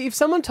 But see, if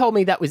someone told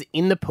me that was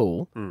in the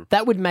pool,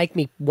 that would make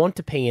me want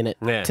to pee in it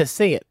to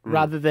see it,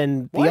 rather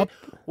than the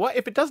Why,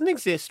 if it doesn't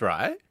exist,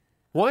 right?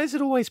 Why is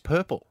it always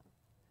purple?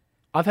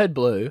 I've heard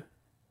blue.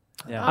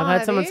 Yeah. I've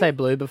had someone say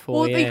blue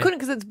before. Well, you couldn't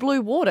because it's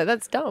blue water.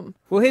 That's dumb.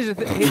 Well, here's the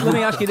thing. Let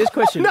me ask you this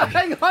question. No,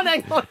 hang on.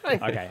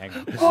 Okay, hang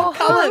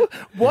on.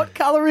 What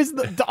colour is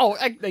the... Oh,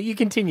 no, you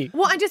continue.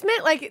 Well, I just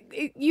meant like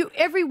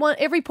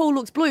every pool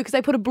looks blue because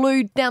they put a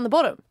blue down the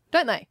bottom,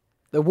 don't they?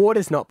 The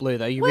water's not blue,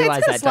 though. You Well, realise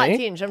it's got that, a slight don't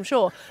you? tinge, I'm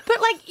sure.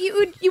 But like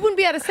you wouldn't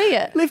be able to see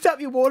it. Lift up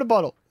your water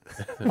bottle.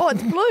 Oh,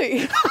 it's blue. No,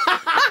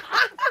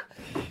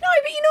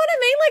 but you know what I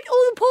mean? Like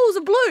all the pools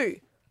are blue.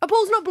 A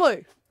pool's not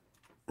blue.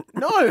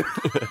 No.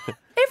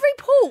 Every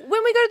pool,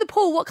 when we go to the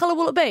pool, what colour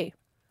will it be?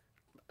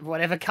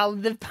 Whatever colour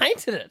they've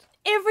painted it.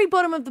 Every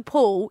bottom of the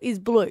pool is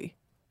blue.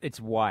 It's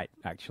white,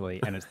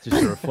 actually, and it's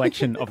just a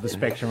reflection of the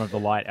spectrum of the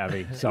light,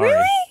 Abby. Sorry.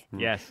 Really?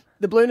 Yes.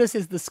 The blueness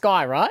is the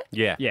sky, right?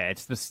 Yeah. Yeah,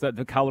 it's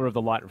the colour of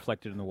the light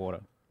reflected in the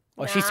water.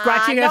 Oh, she's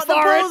scratching her not the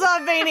forehead. pools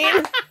I've been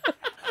in.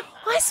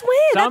 I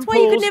swear, that's why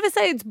you could never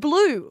say it's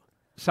blue.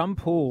 Some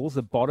pools,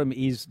 the bottom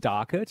is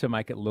darker to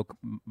make it look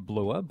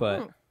bluer,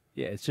 but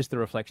yeah, it's just the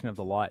reflection of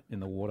the light in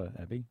the water,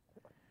 Abby.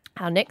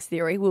 Our next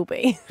theory will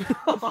be.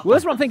 Well,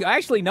 that's what I'm thinking. I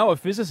actually know a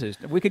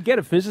physicist. We could get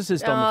a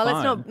physicist on the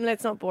phone.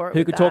 Let's not bore it. Who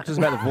with could that. talk to us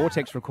about the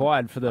vortex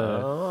required for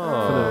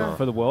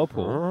the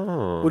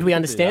whirlpool? Would we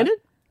understand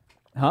it?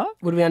 Huh?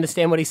 Would we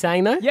understand what he's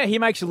saying, though? Yeah, he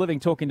makes a living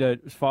talking to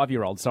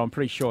 5-year-olds, so I'm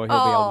pretty sure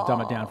he'll be able to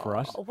dumb it down for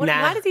us.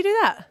 Why does he do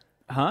that?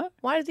 Huh?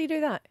 Why does he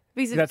do that? If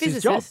he's a That's his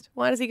physicist, job.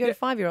 why does he go to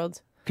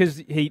 5-year-olds? Because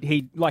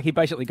he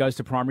basically goes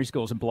to primary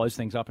schools and blows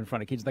things up in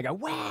front of kids. They go,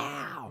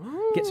 wow!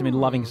 Gets them in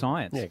loving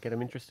science. Yeah, get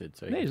them interested.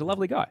 So Yeah, he's a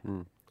lovely guy.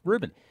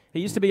 Ruben.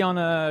 He used to be on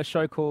a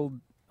show called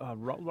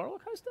Roller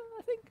Coaster,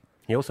 I think.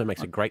 He also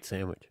makes a great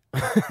sandwich.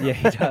 Yeah,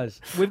 he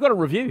does. We've got a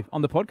review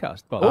on the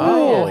podcast, by the way.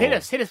 Oh, hit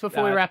us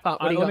before we wrap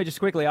up. What do you let got? me just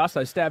quickly ask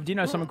though, Stav, do you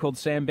know someone called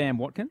Sam Bam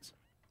Watkins?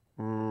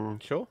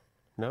 Sure.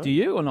 No. Do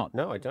you or not?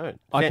 No, I don't.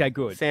 Okay,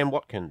 good. Sam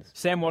Watkins.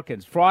 Sam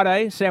Watkins.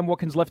 Friday, Sam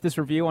Watkins left this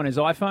review on his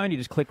iPhone. You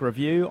just click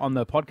review on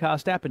the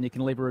podcast app and you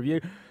can leave a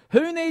review.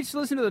 Who needs to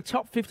listen to the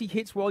top 50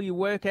 hits while you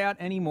work out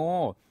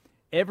anymore?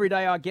 Every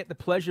day I get the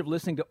pleasure of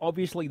listening to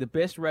obviously the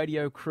best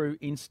radio crew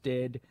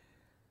instead.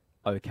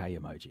 Okay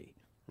emoji.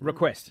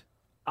 Request.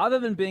 Other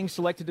than being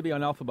selected to be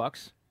on Alpha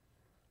Bucks,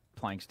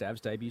 playing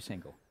Stav's debut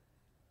single.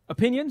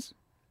 Opinions?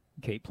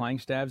 Keep playing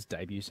Stav's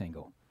debut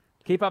single.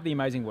 Keep up the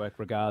amazing work.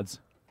 Regards,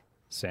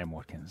 Sam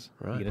Watkins.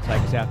 Right. You going to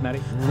take us out,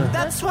 Matty?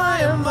 That's why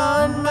I'm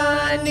on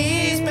my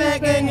knees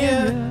begging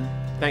you.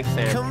 Thanks,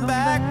 Sam. Come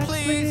back,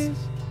 please.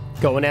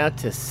 Going out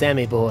to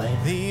Sammy Boy.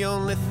 The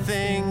only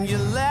thing you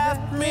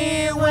left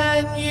me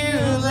when you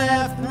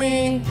left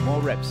me More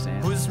reps,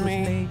 Sam. was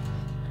me.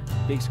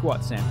 Big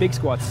squats, Sam. Big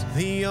squats.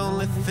 The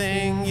only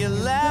thing you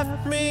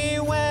left me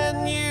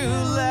when you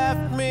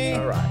left me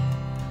All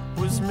right.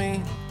 was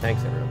me.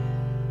 Thanks, everyone.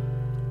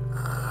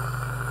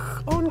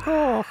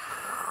 Encore.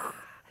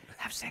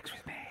 Have sex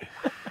with me.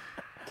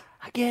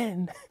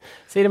 Again.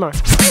 See you tomorrow.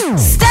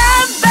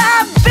 Stand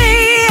by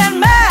being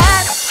mad.